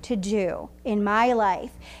me to do in my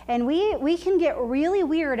life. And we can get really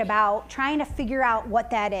weird about trying to figure out what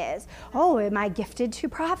that is. Oh, am I gifted to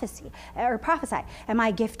prophesy? Am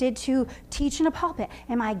I gifted to teach in a pulpit?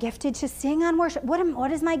 Am I gifted to sing on worship?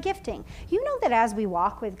 What is my gifting? You know that as we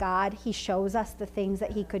walk with God, he shows us the things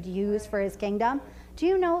that he could use for his kingdom. Do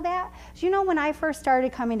you know that? Do you know when I first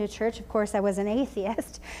started coming to church, of course I was an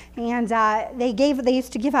atheist, and they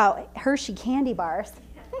used to give out Hershey candy bars.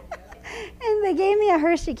 And they gave me a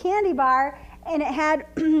Hershey candy bar, and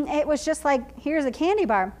it was just like, here's a candy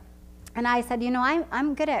bar. And I said,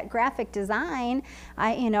 I'm good at graphic design.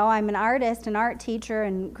 I'm an artist, an art teacher,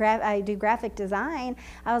 and I do graphic design.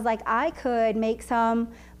 I was like, I could make some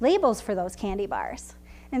labels for those candy bars.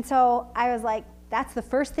 And so I was like, that's the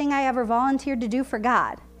first thing I ever volunteered to do for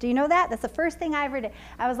God. Do you know that? That's the first thing I ever did.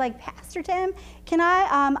 I was like, Pastor Tim, can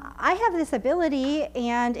I have this ability,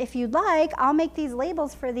 and if you'd like, I'll make these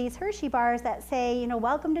labels for these Hershey bars that say,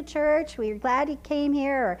 welcome to church, we're glad you came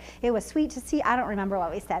here, or it was sweet to see. I don't remember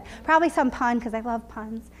what we said. Probably some pun, because I love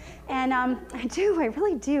puns. And I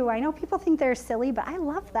really do. I know people think they're silly, but I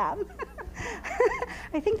love them.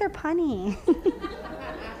 I think they're punny.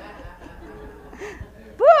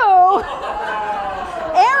 Boo!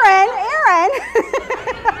 Aaron!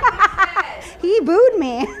 He booed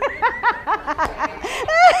me.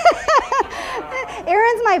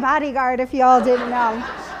 my bodyguard, if you all didn't know.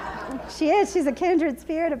 She is. She's a kindred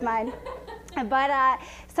spirit of mine. But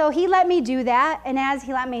so he let me do that, and as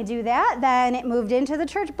he let me do that, then it moved into the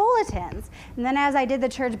church bulletins. And then as I did the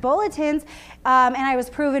church bulletins, and I was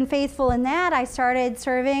proven faithful in that, I started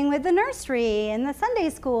serving with the nursery and the Sunday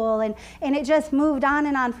school, and it just moved on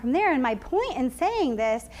and on from there. And my point in saying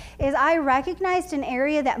this is I recognized an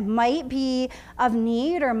area that might be of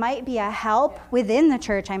need or might be a help within the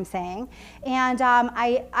church, I'm saying. And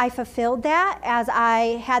I fulfilled that as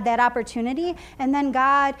I had that opportunity, and then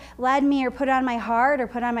God led me or put on my heart or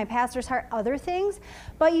put on my pastor's heart other things.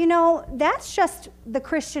 But you know, that's just the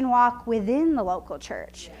Christian walk within the local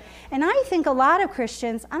church. And I think a lot of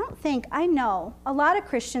Christians, I know a lot of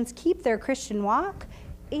Christians keep their Christian walk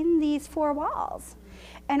in these four walls.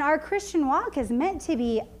 And our Christian walk is meant to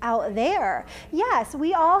be out there. Yes,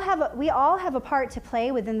 we all have a part to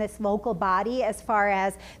play within this local body, as far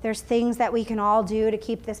as there's things that we can all do to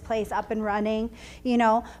keep this place up and running, you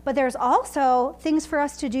know. But there's also things for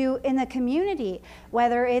us to do in the community,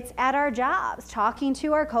 whether it's at our jobs, talking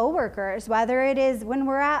to our coworkers, whether it is when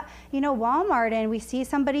we're at, you know, Walmart and we see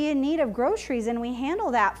somebody in need of groceries and we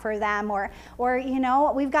handle that for them, or you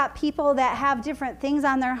know, we've got people that have different things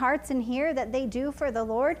on their hearts in here that they do for the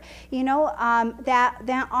Lord, you know,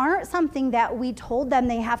 that aren't something that we told them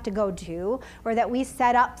they have to go do or that we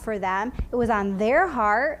set up for them. It was on their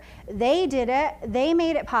heart. They did it. They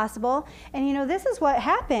made it possible. And, you know, this is what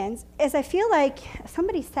happens is I feel like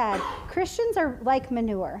somebody said Christians are like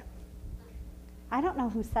manure. I don't know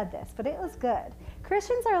who said this, but it was good.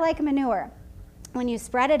 Christians are like manure. When you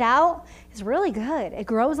spread it out, it's really good. It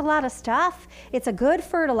grows a lot of stuff. It's a good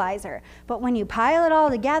fertilizer. But when you pile it all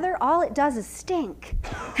together, all it does is stink.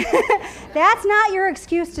 That's not your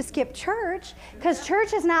excuse to skip church, because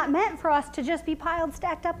church is not meant for us to just be piled,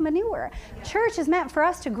 stacked up manure. Church is meant for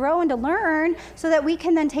us to grow and to learn so that we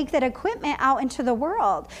can then take that equipment out into the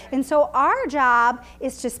world. And so our job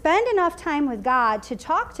is to spend enough time with God, to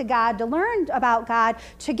talk to God, to learn about God,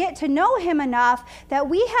 to get to know Him enough that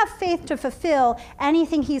we have faith to fulfill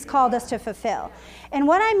anything He's called us to fulfill. And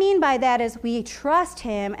what I mean by that is we trust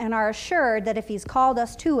Him and are assured that if He's called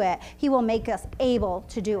us to it, He will make us able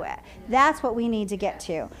to do it. That's what we need to get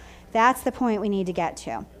to. That's the point we need to get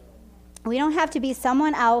to. We don't have to be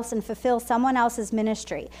someone else and fulfill someone else's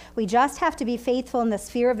ministry. We just have to be faithful in the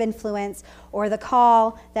sphere of influence or the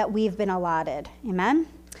call that we've been allotted. Amen?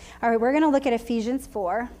 All right, we're going to look at Ephesians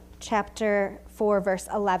 4, chapter 4, verse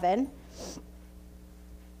 11.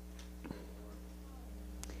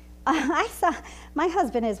 I saw, my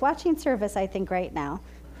husband is watching service, I think, right now.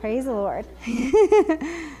 Praise the Lord. He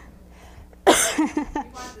wants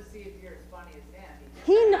to see if you're as funny as him.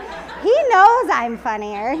 He knows I'm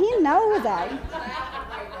funnier. He knows that.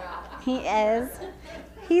 He is.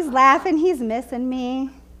 He's laughing. He's missing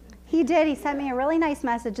me. He did. He sent me a really nice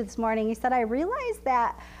message this morning. He said, I realized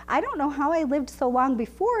that I don't know how I lived so long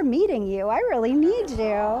before meeting you. I really need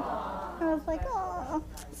you. I was like, oh,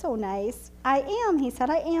 so nice. I am. He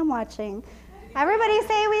said, I am watching. Everybody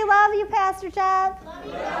say, we love you, Pastor Jeff. Love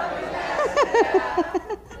you,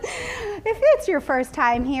 Pastor. If it's your first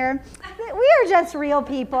time here, we are just real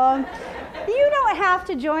people. You don't have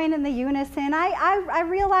to join in the unison. I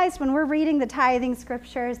realized when we're reading the tithing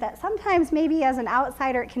scriptures that sometimes maybe as an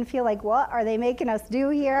outsider it can feel like, what are they making us do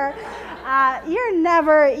here? You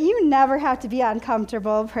never have to be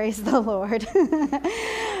uncomfortable. Praise the Lord.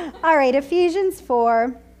 All right, Ephesians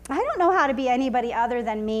 4. I don't know how to be anybody other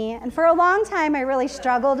than me. And for a long time, I really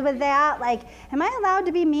struggled with that. Like, am I allowed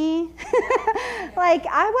to be me? Like,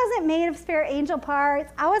 I wasn't made of spare angel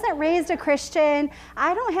parts. I wasn't raised a Christian.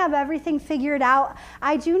 I don't have everything figured out.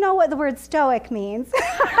 I do know what the word stoic means. I'm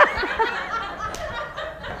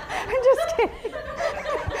just kidding.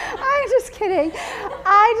 I'm just kidding.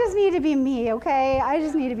 I just need to be me, okay? I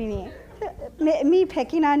just need to be me. Me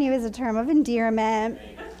picking on you is a term of endearment.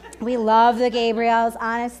 We love the Gabriels.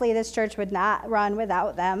 Honestly, this church would not run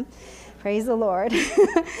without them. Praise the Lord.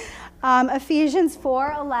 Ephesians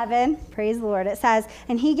 4:11, praise the Lord. It says,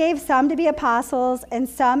 and He gave some to be apostles, and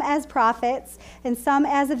some as prophets, and some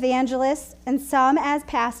as evangelists, and some as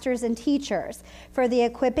pastors and teachers, for the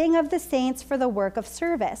equipping of the saints for the work of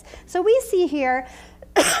service. So we see here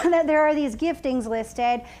that there are these giftings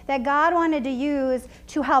listed that God wanted to use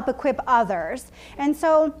to help equip others. And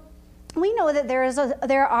so we know that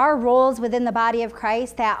there are roles within the body of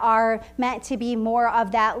Christ that are meant to be more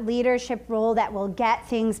of that leadership role that will get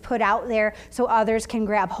things put out there so others can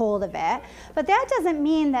grab hold of it. But that doesn't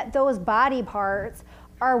mean that those body parts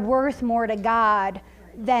are worth more to God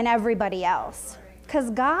than everybody else. because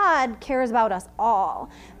God cares about us all.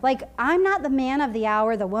 Like, I'm not the man of the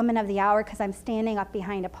hour, the woman of the hour, because I'm standing up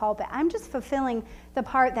behind a pulpit. I'm just fulfilling the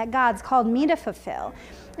part that God's called me to fulfill.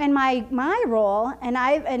 And my role,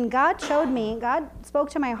 and God showed me, God spoke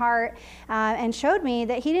to my heart and showed me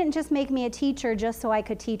that he didn't just make me a teacher just so I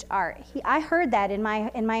could teach art. I heard that in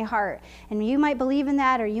my heart. And you might believe in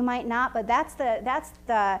that or you might not, but that's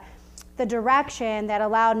the direction that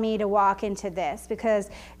allowed me to walk into this,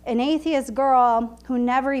 because an atheist girl who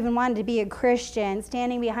never even wanted to be a Christian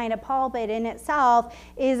standing behind a pulpit in itself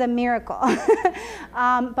is a miracle.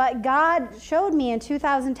 But God showed me in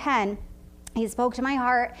 2010, he spoke to my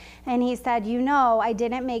heart and he said, I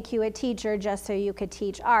didn't make you a teacher just so you could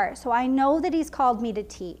teach art. So I know that he's called me to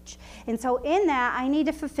teach. And so in that, I need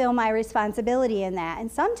to fulfill my responsibility in that.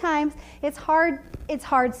 And sometimes it's hard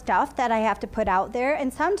stuff that I have to put out there.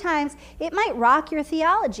 And sometimes it might rock your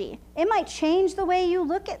theology. It might change the way you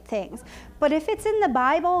look at things. But if it's in the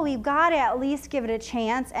Bible, we've got to at least give it a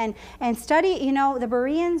chance and study. The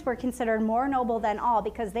Bereans were considered more noble than all,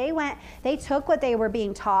 because they took what they were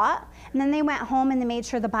being taught, and then they went home and they made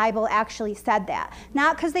sure the Bible actually said that.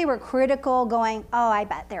 Not because they were critical going, oh, I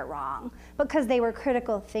bet they're wrong, but because they were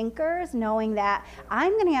critical thinkers, knowing that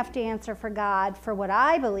I'm going to have to answer for God for what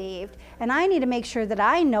I believed, and I need to make sure that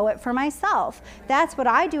I know it for myself. That's what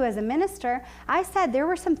I do as a minister. I said there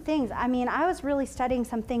were some things, I was really studying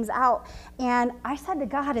some things out, and I said to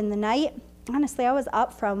God in the night, honestly, I was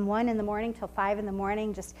up from 1 in the morning till 5 in the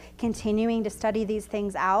morning, just continuing to study these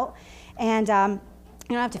things out. And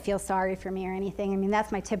you don't have to feel sorry for me or anything.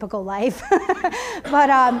 That's my typical life. But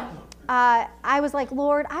I was like,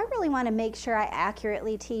 Lord, I really want to make sure I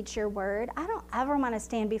accurately teach your word. I don't ever want to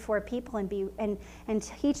stand before people and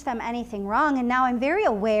teach them anything wrong. And now I'm very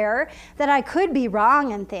aware that I could be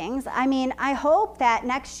wrong in things. I hope that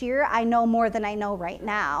next year I know more than I know right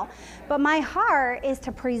now. But my heart is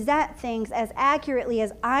to present things as accurately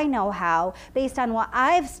as I know how, based on what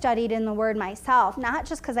I've studied in the word myself, not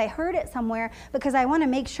just because I heard it somewhere, because I want to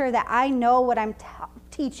make sure that I know what I'm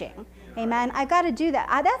teaching. Amen. I've got to do that.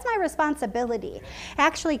 That's my responsibility.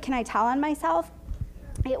 Actually, can I tell on myself?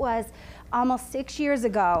 It was almost 6 years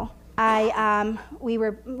ago. We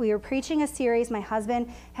were preaching a series. My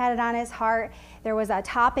husband had it on his heart. There was a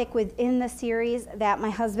topic within the series that my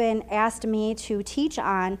husband asked me to teach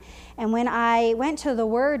on. And when I went to the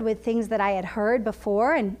Word with things that I had heard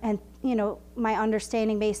before and my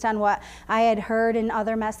understanding based on what I had heard in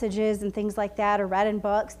other messages and things like that, or read in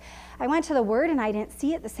books, I went to the Word and I didn't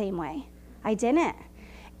see it the same way. I didn't.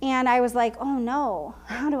 And I was like, oh no,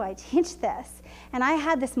 how do I teach this? And I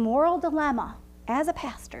had this moral dilemma as a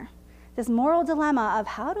pastor, this moral dilemma of,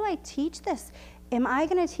 how do I teach this? Am I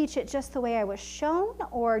going to teach it just the way I was shown,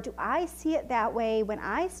 or do I see it that way when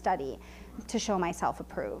I study to show myself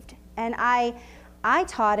approved? And I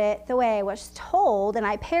taught it the way I was told, and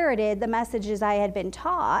I parroted the messages I had been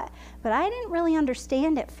taught, but I didn't really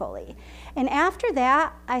understand it fully. And after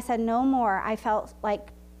that, I said no more. I felt like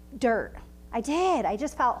dirt. I did. I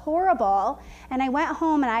just felt horrible. And I went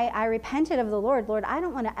home and I repented of the Lord. Lord, I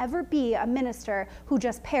don't want to ever be a minister who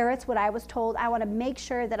just parrots what I was told. I want to make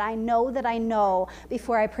sure that I know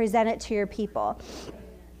before I present it to your people.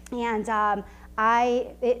 And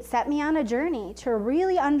it set me on a journey to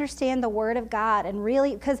really understand the Word of God, and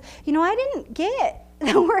really, because, I didn't get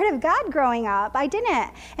the Word of God growing up. I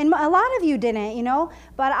didn't. And a lot of you didn't,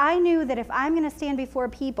 But I knew that if I'm going to stand before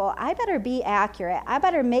people, I better be accurate. I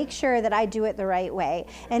better make sure that I do it the right way.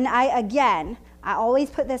 And I always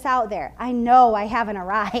put this out there. I know I haven't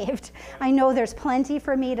arrived. I know there's plenty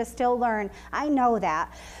for me to still learn. I know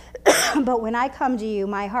that. But when I come to you,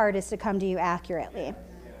 my heart is to come to you accurately.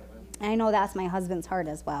 I know that's my husband's heart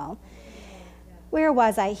as well. Where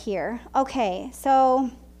was I here? Okay, so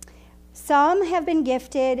some have been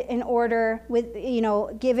gifted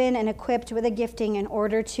given and equipped with a gifting in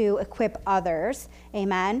order to equip others.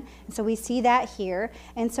 Amen. And so we see that here.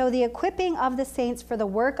 And so the equipping of the saints for the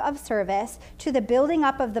work of service to the building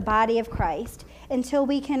up of the body of Christ, until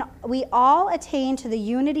we all attain to the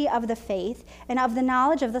unity of the faith and of the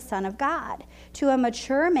knowledge of the Son of God, to a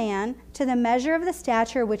mature man, to the measure of the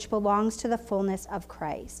stature which belongs to the fullness of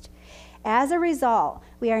Christ. As a result,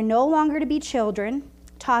 we are no longer to be children,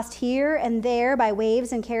 tossed here and there by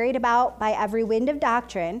waves and carried about by every wind of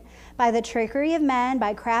doctrine, by the trickery of men,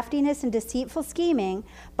 by craftiness and deceitful scheming,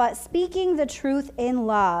 but speaking the truth in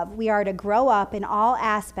love, we are to grow up in all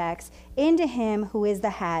aspects into him who is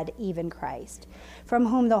the head, even Christ, from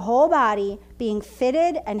whom the whole body, being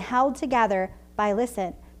fitted and held together by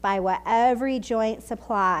what every joint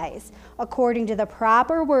supplies, according to the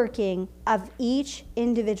proper working of each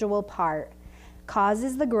individual part,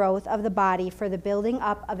 causes the growth of the body for the building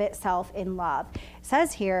up of itself in love. It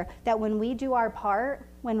says here that when we do our part,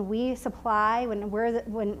 when we supply,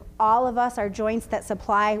 when all of us are joints that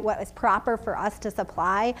supply what is proper for us to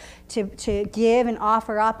supply, to give and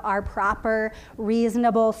offer up our proper,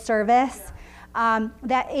 reasonable service,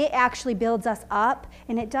 that it actually builds us up.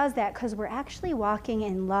 And it does that because we're actually walking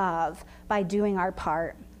in love by doing our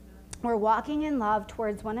part. We're walking in love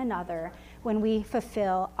towards one another when we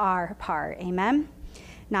fulfill our part. Amen?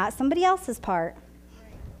 Not somebody else's part,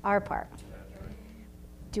 our part.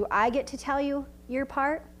 Do I get to tell you your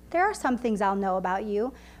part? There are some things I'll know about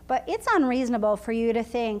you, but it's unreasonable for you to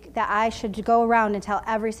think that I should go around and tell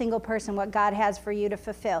every single person what God has for you to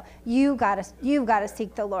fulfill. You've got to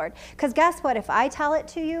seek the Lord. Because guess what? If I tell it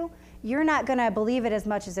to you, you're not going to believe it as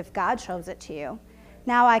much as if God shows it to you.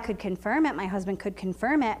 Now I could confirm it, my husband could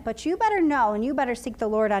confirm it, but you better know and you better seek the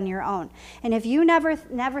Lord on your own. And if you never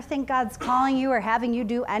think God's calling you or having you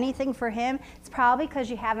do anything for him, it's probably because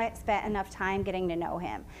you haven't spent enough time getting to know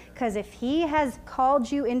him. Because if he has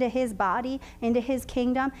called you into his body, into his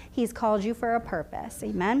kingdom, he's called you for a purpose.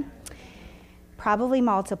 Amen? Probably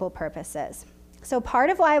multiple purposes. So part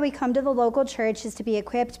of why we come to the local church is to be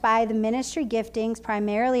equipped by the ministry giftings.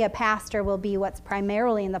 Primarily a pastor will be what's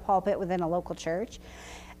primarily in the pulpit within a local church.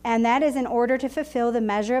 And that is in order to fulfill the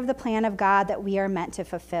measure of the plan of God that we are meant to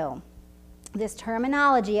fulfill. This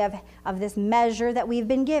terminology of this measure that we've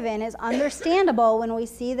been given is understandable when we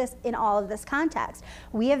see this in all of this context.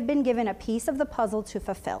 We have been given a piece of the puzzle to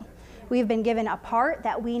fulfill. We have been given a part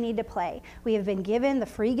that we need to play. We have been given the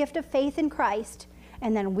free gift of faith in Christ.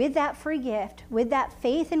 And then with that free gift, with that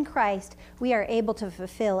faith in Christ, we are able to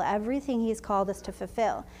fulfill everything he's called us to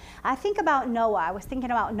fulfill. I think about Noah. I was thinking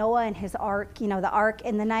about Noah and his ark, the ark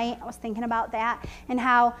in the night. I was thinking about that and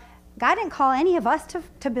how God didn't call any of us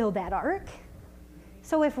to build that ark.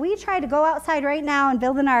 So if we try to go outside right now and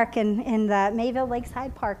build an ark in the Mayville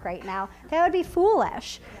Lakeside Park right now, that would be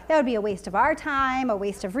foolish. That would be a waste of our time, a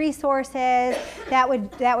waste of resources. That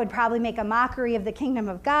would probably make a mockery of the kingdom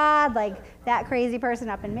of God. Like, that crazy person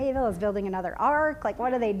up in Mayville is building another ark. Like,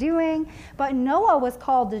 what are they doing? But Noah was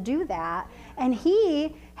called to do that, and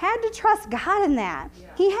he had to trust God in that.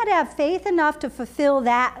 He had to have faith enough to fulfill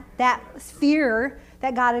that sphere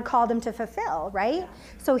that God had called him to fulfill, right?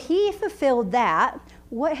 So he fulfilled that.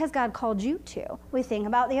 What has God called you to? We think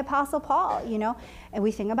about the Apostle Paul, and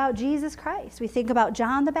we think about Jesus Christ. We think about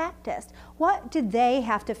John the Baptist. What did they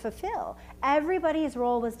have to fulfill? Everybody's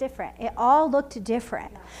role was different. It all looked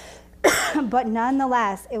different. But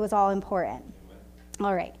nonetheless, it was all important.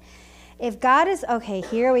 All right. If God is, okay,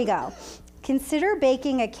 here we go. Consider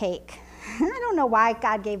baking a cake. I don't know why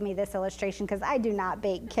God gave me this illustration because I do not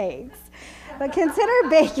bake cakes. But consider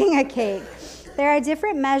baking a cake. There are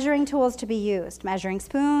different measuring tools to be used. Measuring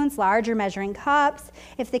spoons, larger measuring cups.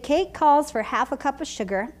 If the cake calls for half a cup of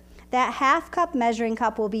sugar, that half cup measuring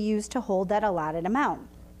cup will be used to hold that allotted amount.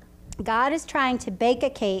 God is trying to bake a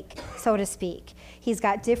cake, so to speak. He's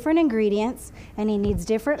got different ingredients, and he needs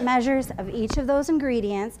different measures of each of those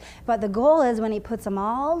ingredients. But the goal is when he puts them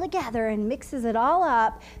all together and mixes it all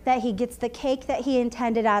up, that he gets the cake that he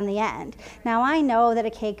intended on the end. Now, I know that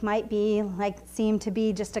a cake might seem to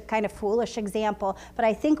be just a kind of foolish example, but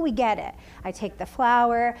I think we get it. I take the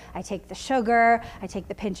flour, I take the sugar, I take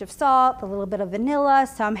the pinch of salt, a little bit of vanilla.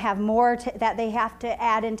 Some have more that they have to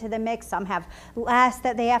add into the mix. Some have less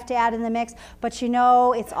that they have to add in the mix. But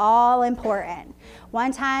it's all important.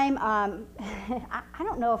 One time, I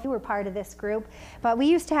don't know if you were part of this group, but we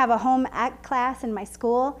used to have a home ec class in my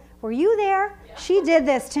school. Were you there? Yeah. She did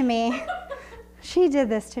this to me. She did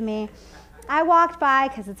this to me. I walked by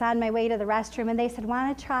because it's on my way to the restroom, and they said,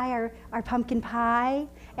 want to try our pumpkin pie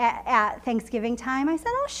at Thanksgiving time? I said,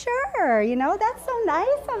 oh, sure. That's so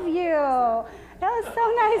nice of you. That was so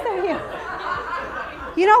nice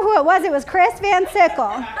of you. You know who it was? It was Chris Van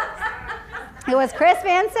Sickle. It was Chris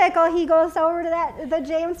Van Sickle. He goes over to the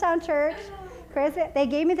Jamestown church. They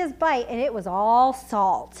gave me this bite, and it was all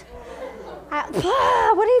salt. What are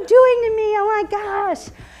you doing to me? Oh, my gosh.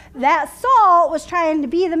 That salt was trying to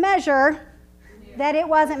be the measure that it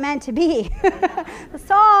wasn't meant to be. The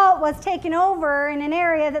salt was taking over in an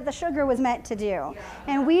area that the sugar was meant to do.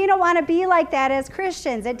 And we don't want to be like that as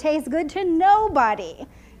Christians. It tastes good to nobody.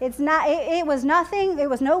 It was nothing. It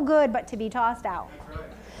was no good but to be tossed out.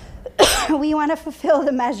 We want to fulfill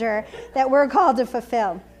the measure that we're called to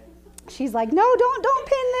fulfill. She's like, no, don't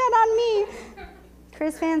pin that on me.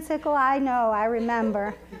 Chris Van Sickle, I know, I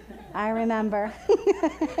remember.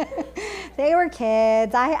 They were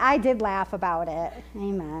kids. I did laugh about it.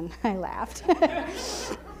 Amen. I laughed.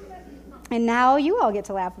 And now you all get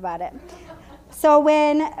to laugh about it. So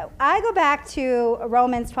when I go back to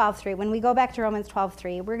Romans 12:3, when we go back to Romans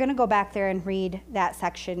 12:3, we're going to go back there and read that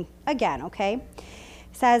section again, okay? It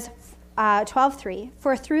says, 12:3,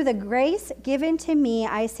 for through the grace given to me,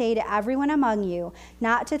 I say to everyone among you,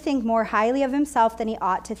 not to think more highly of himself than he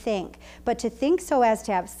ought to think, but to think so as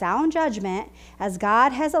to have sound judgment, as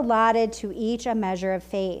God has allotted to each a measure of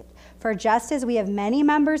faith. For just as we have many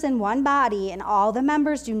members in one body, and all the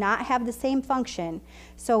members do not have the same function,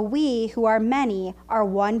 so we, who are many, are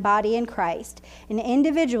one body in Christ, and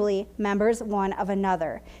individually members one of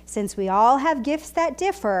another. Since we all have gifts that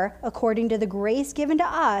differ according to the grace given to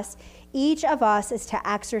us, each of us is to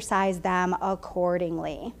exercise them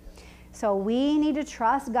accordingly. So we need to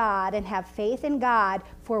trust God and have faith in God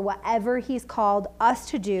for whatever he's called us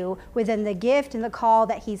to do within the gift and the call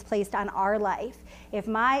that he's placed on our life. If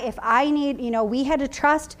I need, we had to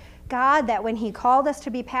trust God that when he called us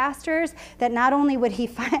to be pastors, that not only would he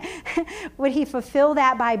fulfill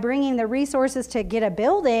that by bringing the resources to get a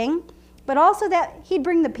building, but also that he'd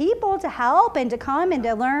bring the people to help and to come and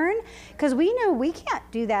to learn, because we knew we can't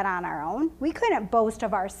do that on our own. We couldn't boast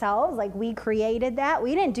of ourselves like we created that.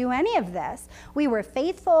 We didn't do any of this. We were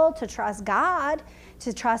faithful to trust God,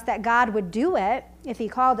 to trust that God would do it if he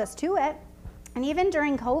called us to it. And even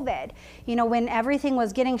during COVID, when everything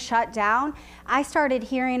was getting shut down, I started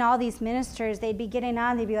hearing all these ministers, they'd be getting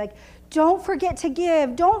on, they'd be like, don't forget to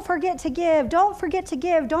give, don't forget to give, don't forget to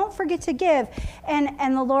give, don't forget to give.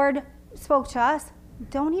 And the Lord spoke to us,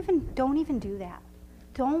 don't even do that.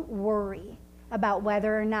 Don't worry about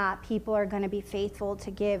whether or not people are going to be faithful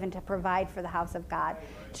to give and to provide for the house of God.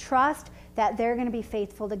 Trust that they're going to be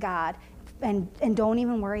faithful to God, and don't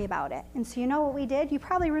even worry about it. And so you know what we did? You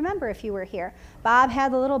probably remember if you were here. Bob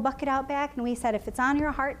had the little bucket out back, and we said, if it's on your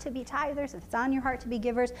heart to be tithers, if it's on your heart to be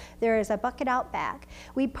givers, there is a bucket out back.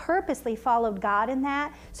 We purposely followed God in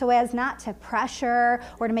that so as not to pressure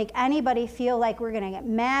or to make anybody feel like we're going to get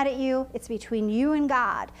mad at you. It's between you and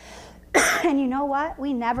God. And you know what?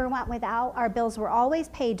 We never went without. Our bills were always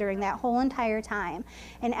paid during that whole entire time.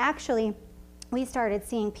 And actually, we started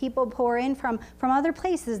seeing people pour in from other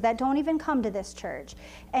places that don't even come to this church.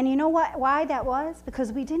 And you know why that was?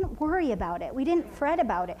 Because we didn't worry about it. We didn't fret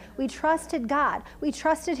about it. We trusted God. We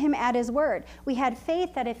trusted him at his word. We had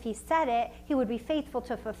faith that if he said it, he would be faithful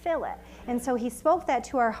to fulfill it. And so he spoke that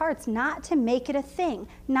to our hearts, not to make it a thing,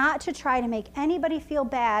 not to try to make anybody feel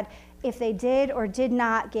bad if they did or did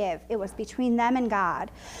not give. It was between them and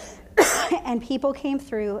God. And people came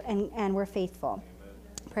through and were faithful.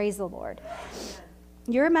 Praise the Lord.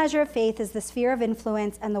 Your measure of faith is the sphere of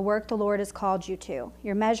influence and the work the Lord has called you to.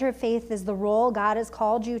 Your measure of faith is the role God has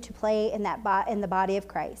called you to play in the body of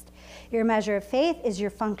Christ. Your measure of faith is your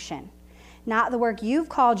function, not the work you've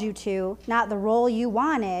called you to, not the role you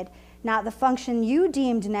wanted, not the function you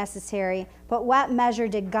deemed necessary, but what measure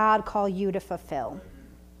did God call you to fulfill?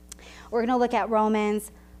 We're going to look at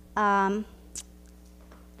Romans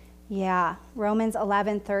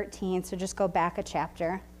 11:13, so just go back a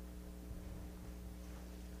chapter.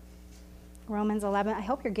 Romans 11, I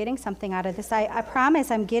hope you're getting something out of this. I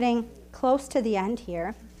promise I'm getting close to the end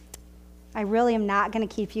here. I really am not going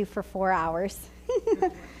to keep you for 4 hours.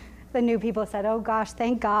 The new people said, oh gosh,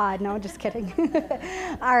 thank God. No, just kidding.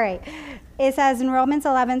 All right. It says in Romans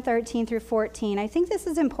 11:13 through 14, I think this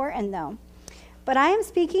is important though. But I am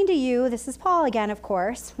speaking to you, this is Paul again, of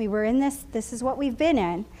course. We were in this is what we've been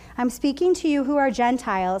in. I'm speaking to you who are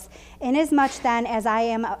Gentiles, inasmuch then as I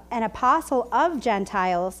am an apostle of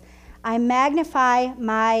Gentiles, I magnify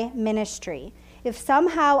my ministry. If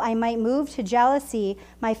somehow I might move to jealousy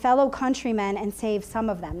my fellow countrymen and save some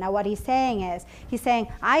of them. Now what he's saying is,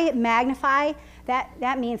 I magnify,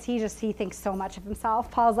 that means he thinks so much of himself.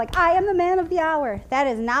 Paul's like, I am the man of the hour. That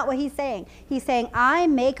is not what he's saying. He's saying, I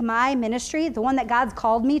make my ministry, the one that God's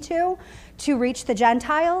called me to reach the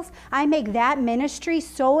Gentiles. I make that ministry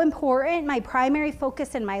so important, my primary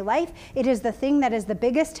focus in my life. It is the thing that is the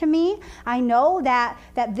biggest to me. I know that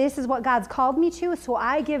this is what God's called me to, so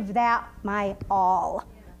I give that my all.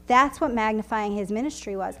 That's what magnifying his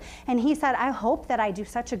ministry was. And he said, I hope that I do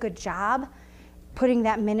such a good job putting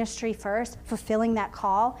that ministry first, fulfilling that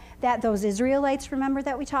call, that those Israelites, remember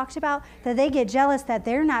that we talked about, that they get jealous that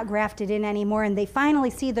they're not grafted in anymore and they finally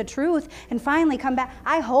see the truth and finally come back.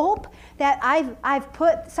 I hope that I've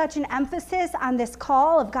put such an emphasis on this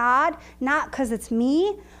call of God, not because it's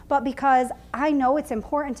me, but because I know it's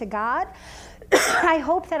important to God. I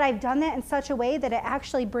hope that I've done that in such a way that it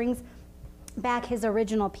actually brings back his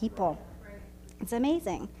original people. It's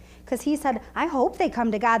amazing. Because he said, I hope they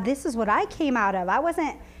come to God. This is what I came out of. I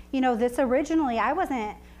wasn't, this originally, I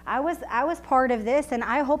I was part of this, and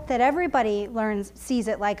I hope that everybody sees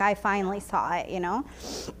it like I finally saw it, you know.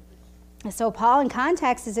 So Paul in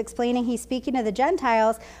context is explaining he's speaking to the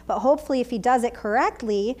Gentiles, but hopefully if he does it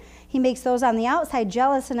correctly, he makes those on the outside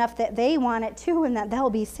jealous enough that they want it too and that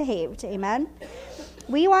they'll be saved. Amen.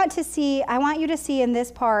 I want you to see in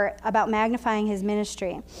this part about magnifying his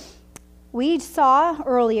ministry. We saw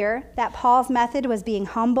earlier that Paul's method was being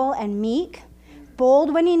humble and meek,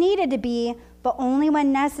 bold when he needed to be, but only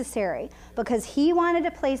when necessary, because he wanted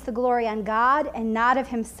to place the glory on God and not of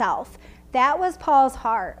himself. That was Paul's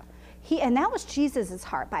heart. And that was Jesus'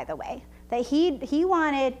 heart, by the way, that he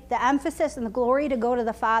wanted the emphasis and the glory to go to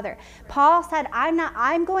the Father. Paul said,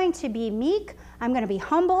 I'm going to be meek, I'm going to be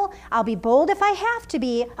humble, I'll be bold if I have to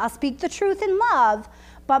be, I'll speak the truth in love,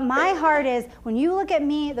 but my heart is, when you look at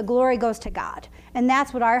me, the glory goes to God. And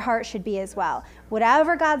that's what our heart should be as well.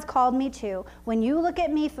 Whatever God's called me to, when you look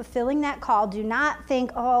at me fulfilling that call, do not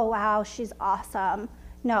think, oh, wow, she's awesome.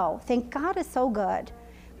 No, think God is so good.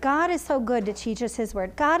 God is so good to teach us his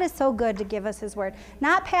word. God is so good to give us his word.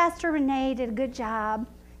 Not Pastor Renee did a good job.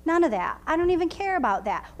 None of that. I don't even care about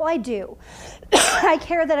that. Well, I do. I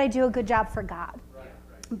care that I do a good job for God.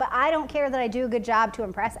 But I don't care that I do a good job to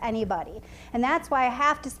impress anybody. And that's why I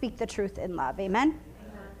have to speak the truth in love. Amen?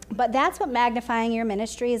 But that's what magnifying your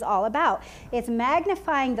ministry is all about. It's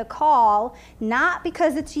magnifying the call, not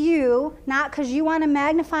because it's you, not because you want a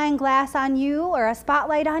magnifying glass on you or a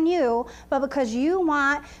spotlight on you, but because you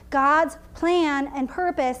want God's plan and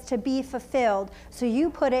purpose to be fulfilled. So you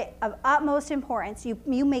put it of utmost importance.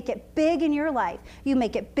 You make it big in your life. You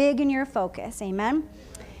make it big in your focus. Amen?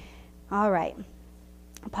 All right.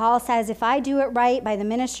 Paul says, if I do it right by the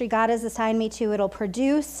ministry God has assigned me to,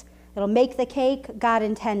 it'll make the cake God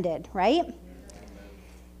intended, right?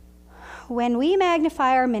 When we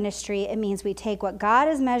magnify our ministry, it means we take what God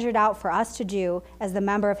has measured out for us to do as the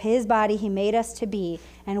member of his body he made us to be,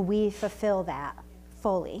 and we fulfill that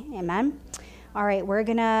fully. Amen? All right, we're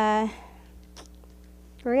gonna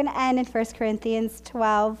end in 1 Corinthians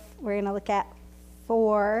 12. We're going to look at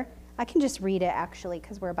 4. I can just read it, actually,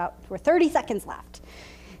 because we're 30 seconds left.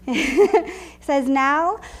 It says,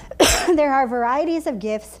 now there are varieties of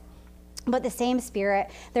gifts, but the same Spirit.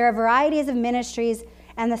 There are varieties of ministries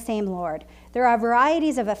and the same Lord. There are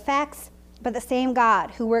varieties of effects, but the same God,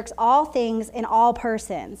 who works all things in all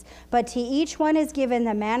persons. But to each one is given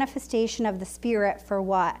the manifestation of the Spirit for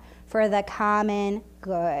what? For the common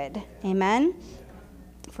good. Amen?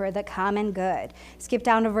 For the common good. Skip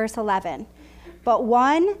down to verse 11. But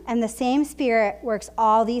one and the same Spirit works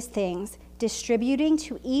all these things, distributing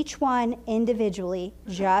to each one individually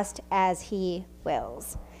just as he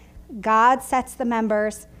wills. God sets the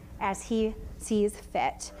members as he sees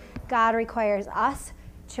fit. God requires us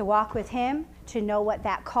to walk with him, to know what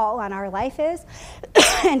that call on our life is,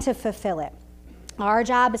 and to fulfill it. Our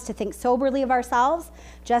job is to think soberly of ourselves.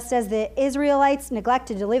 Just as the Israelites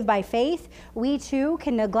neglected to live by faith, we too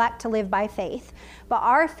can neglect to live by faith. But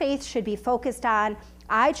our faith should be focused on,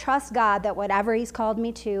 I trust God that whatever he's called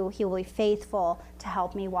me to, he will be faithful to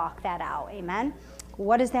help me walk that out. Amen?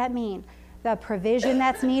 What does that mean? The provision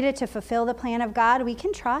that's needed to fulfill the plan of God, we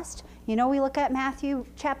can trust. You know, we look at Matthew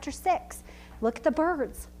chapter 6. Look at the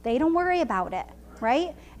birds. They don't worry about it,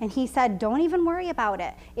 right? And he said, don't even worry about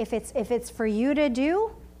it. If it's for you to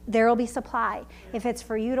do, there will be supply. If it's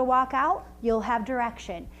for you to walk out, you'll have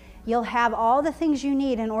direction. You'll have all the things you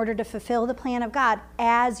need in order to fulfill the plan of God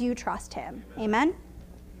as you trust him. Amen?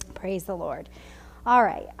 Praise the Lord. All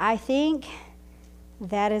right, I think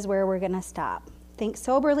that is where we're going to stop. Think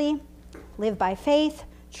soberly, live by faith,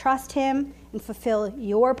 trust him, and fulfill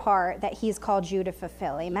your part that he's called you to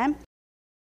fulfill. Amen?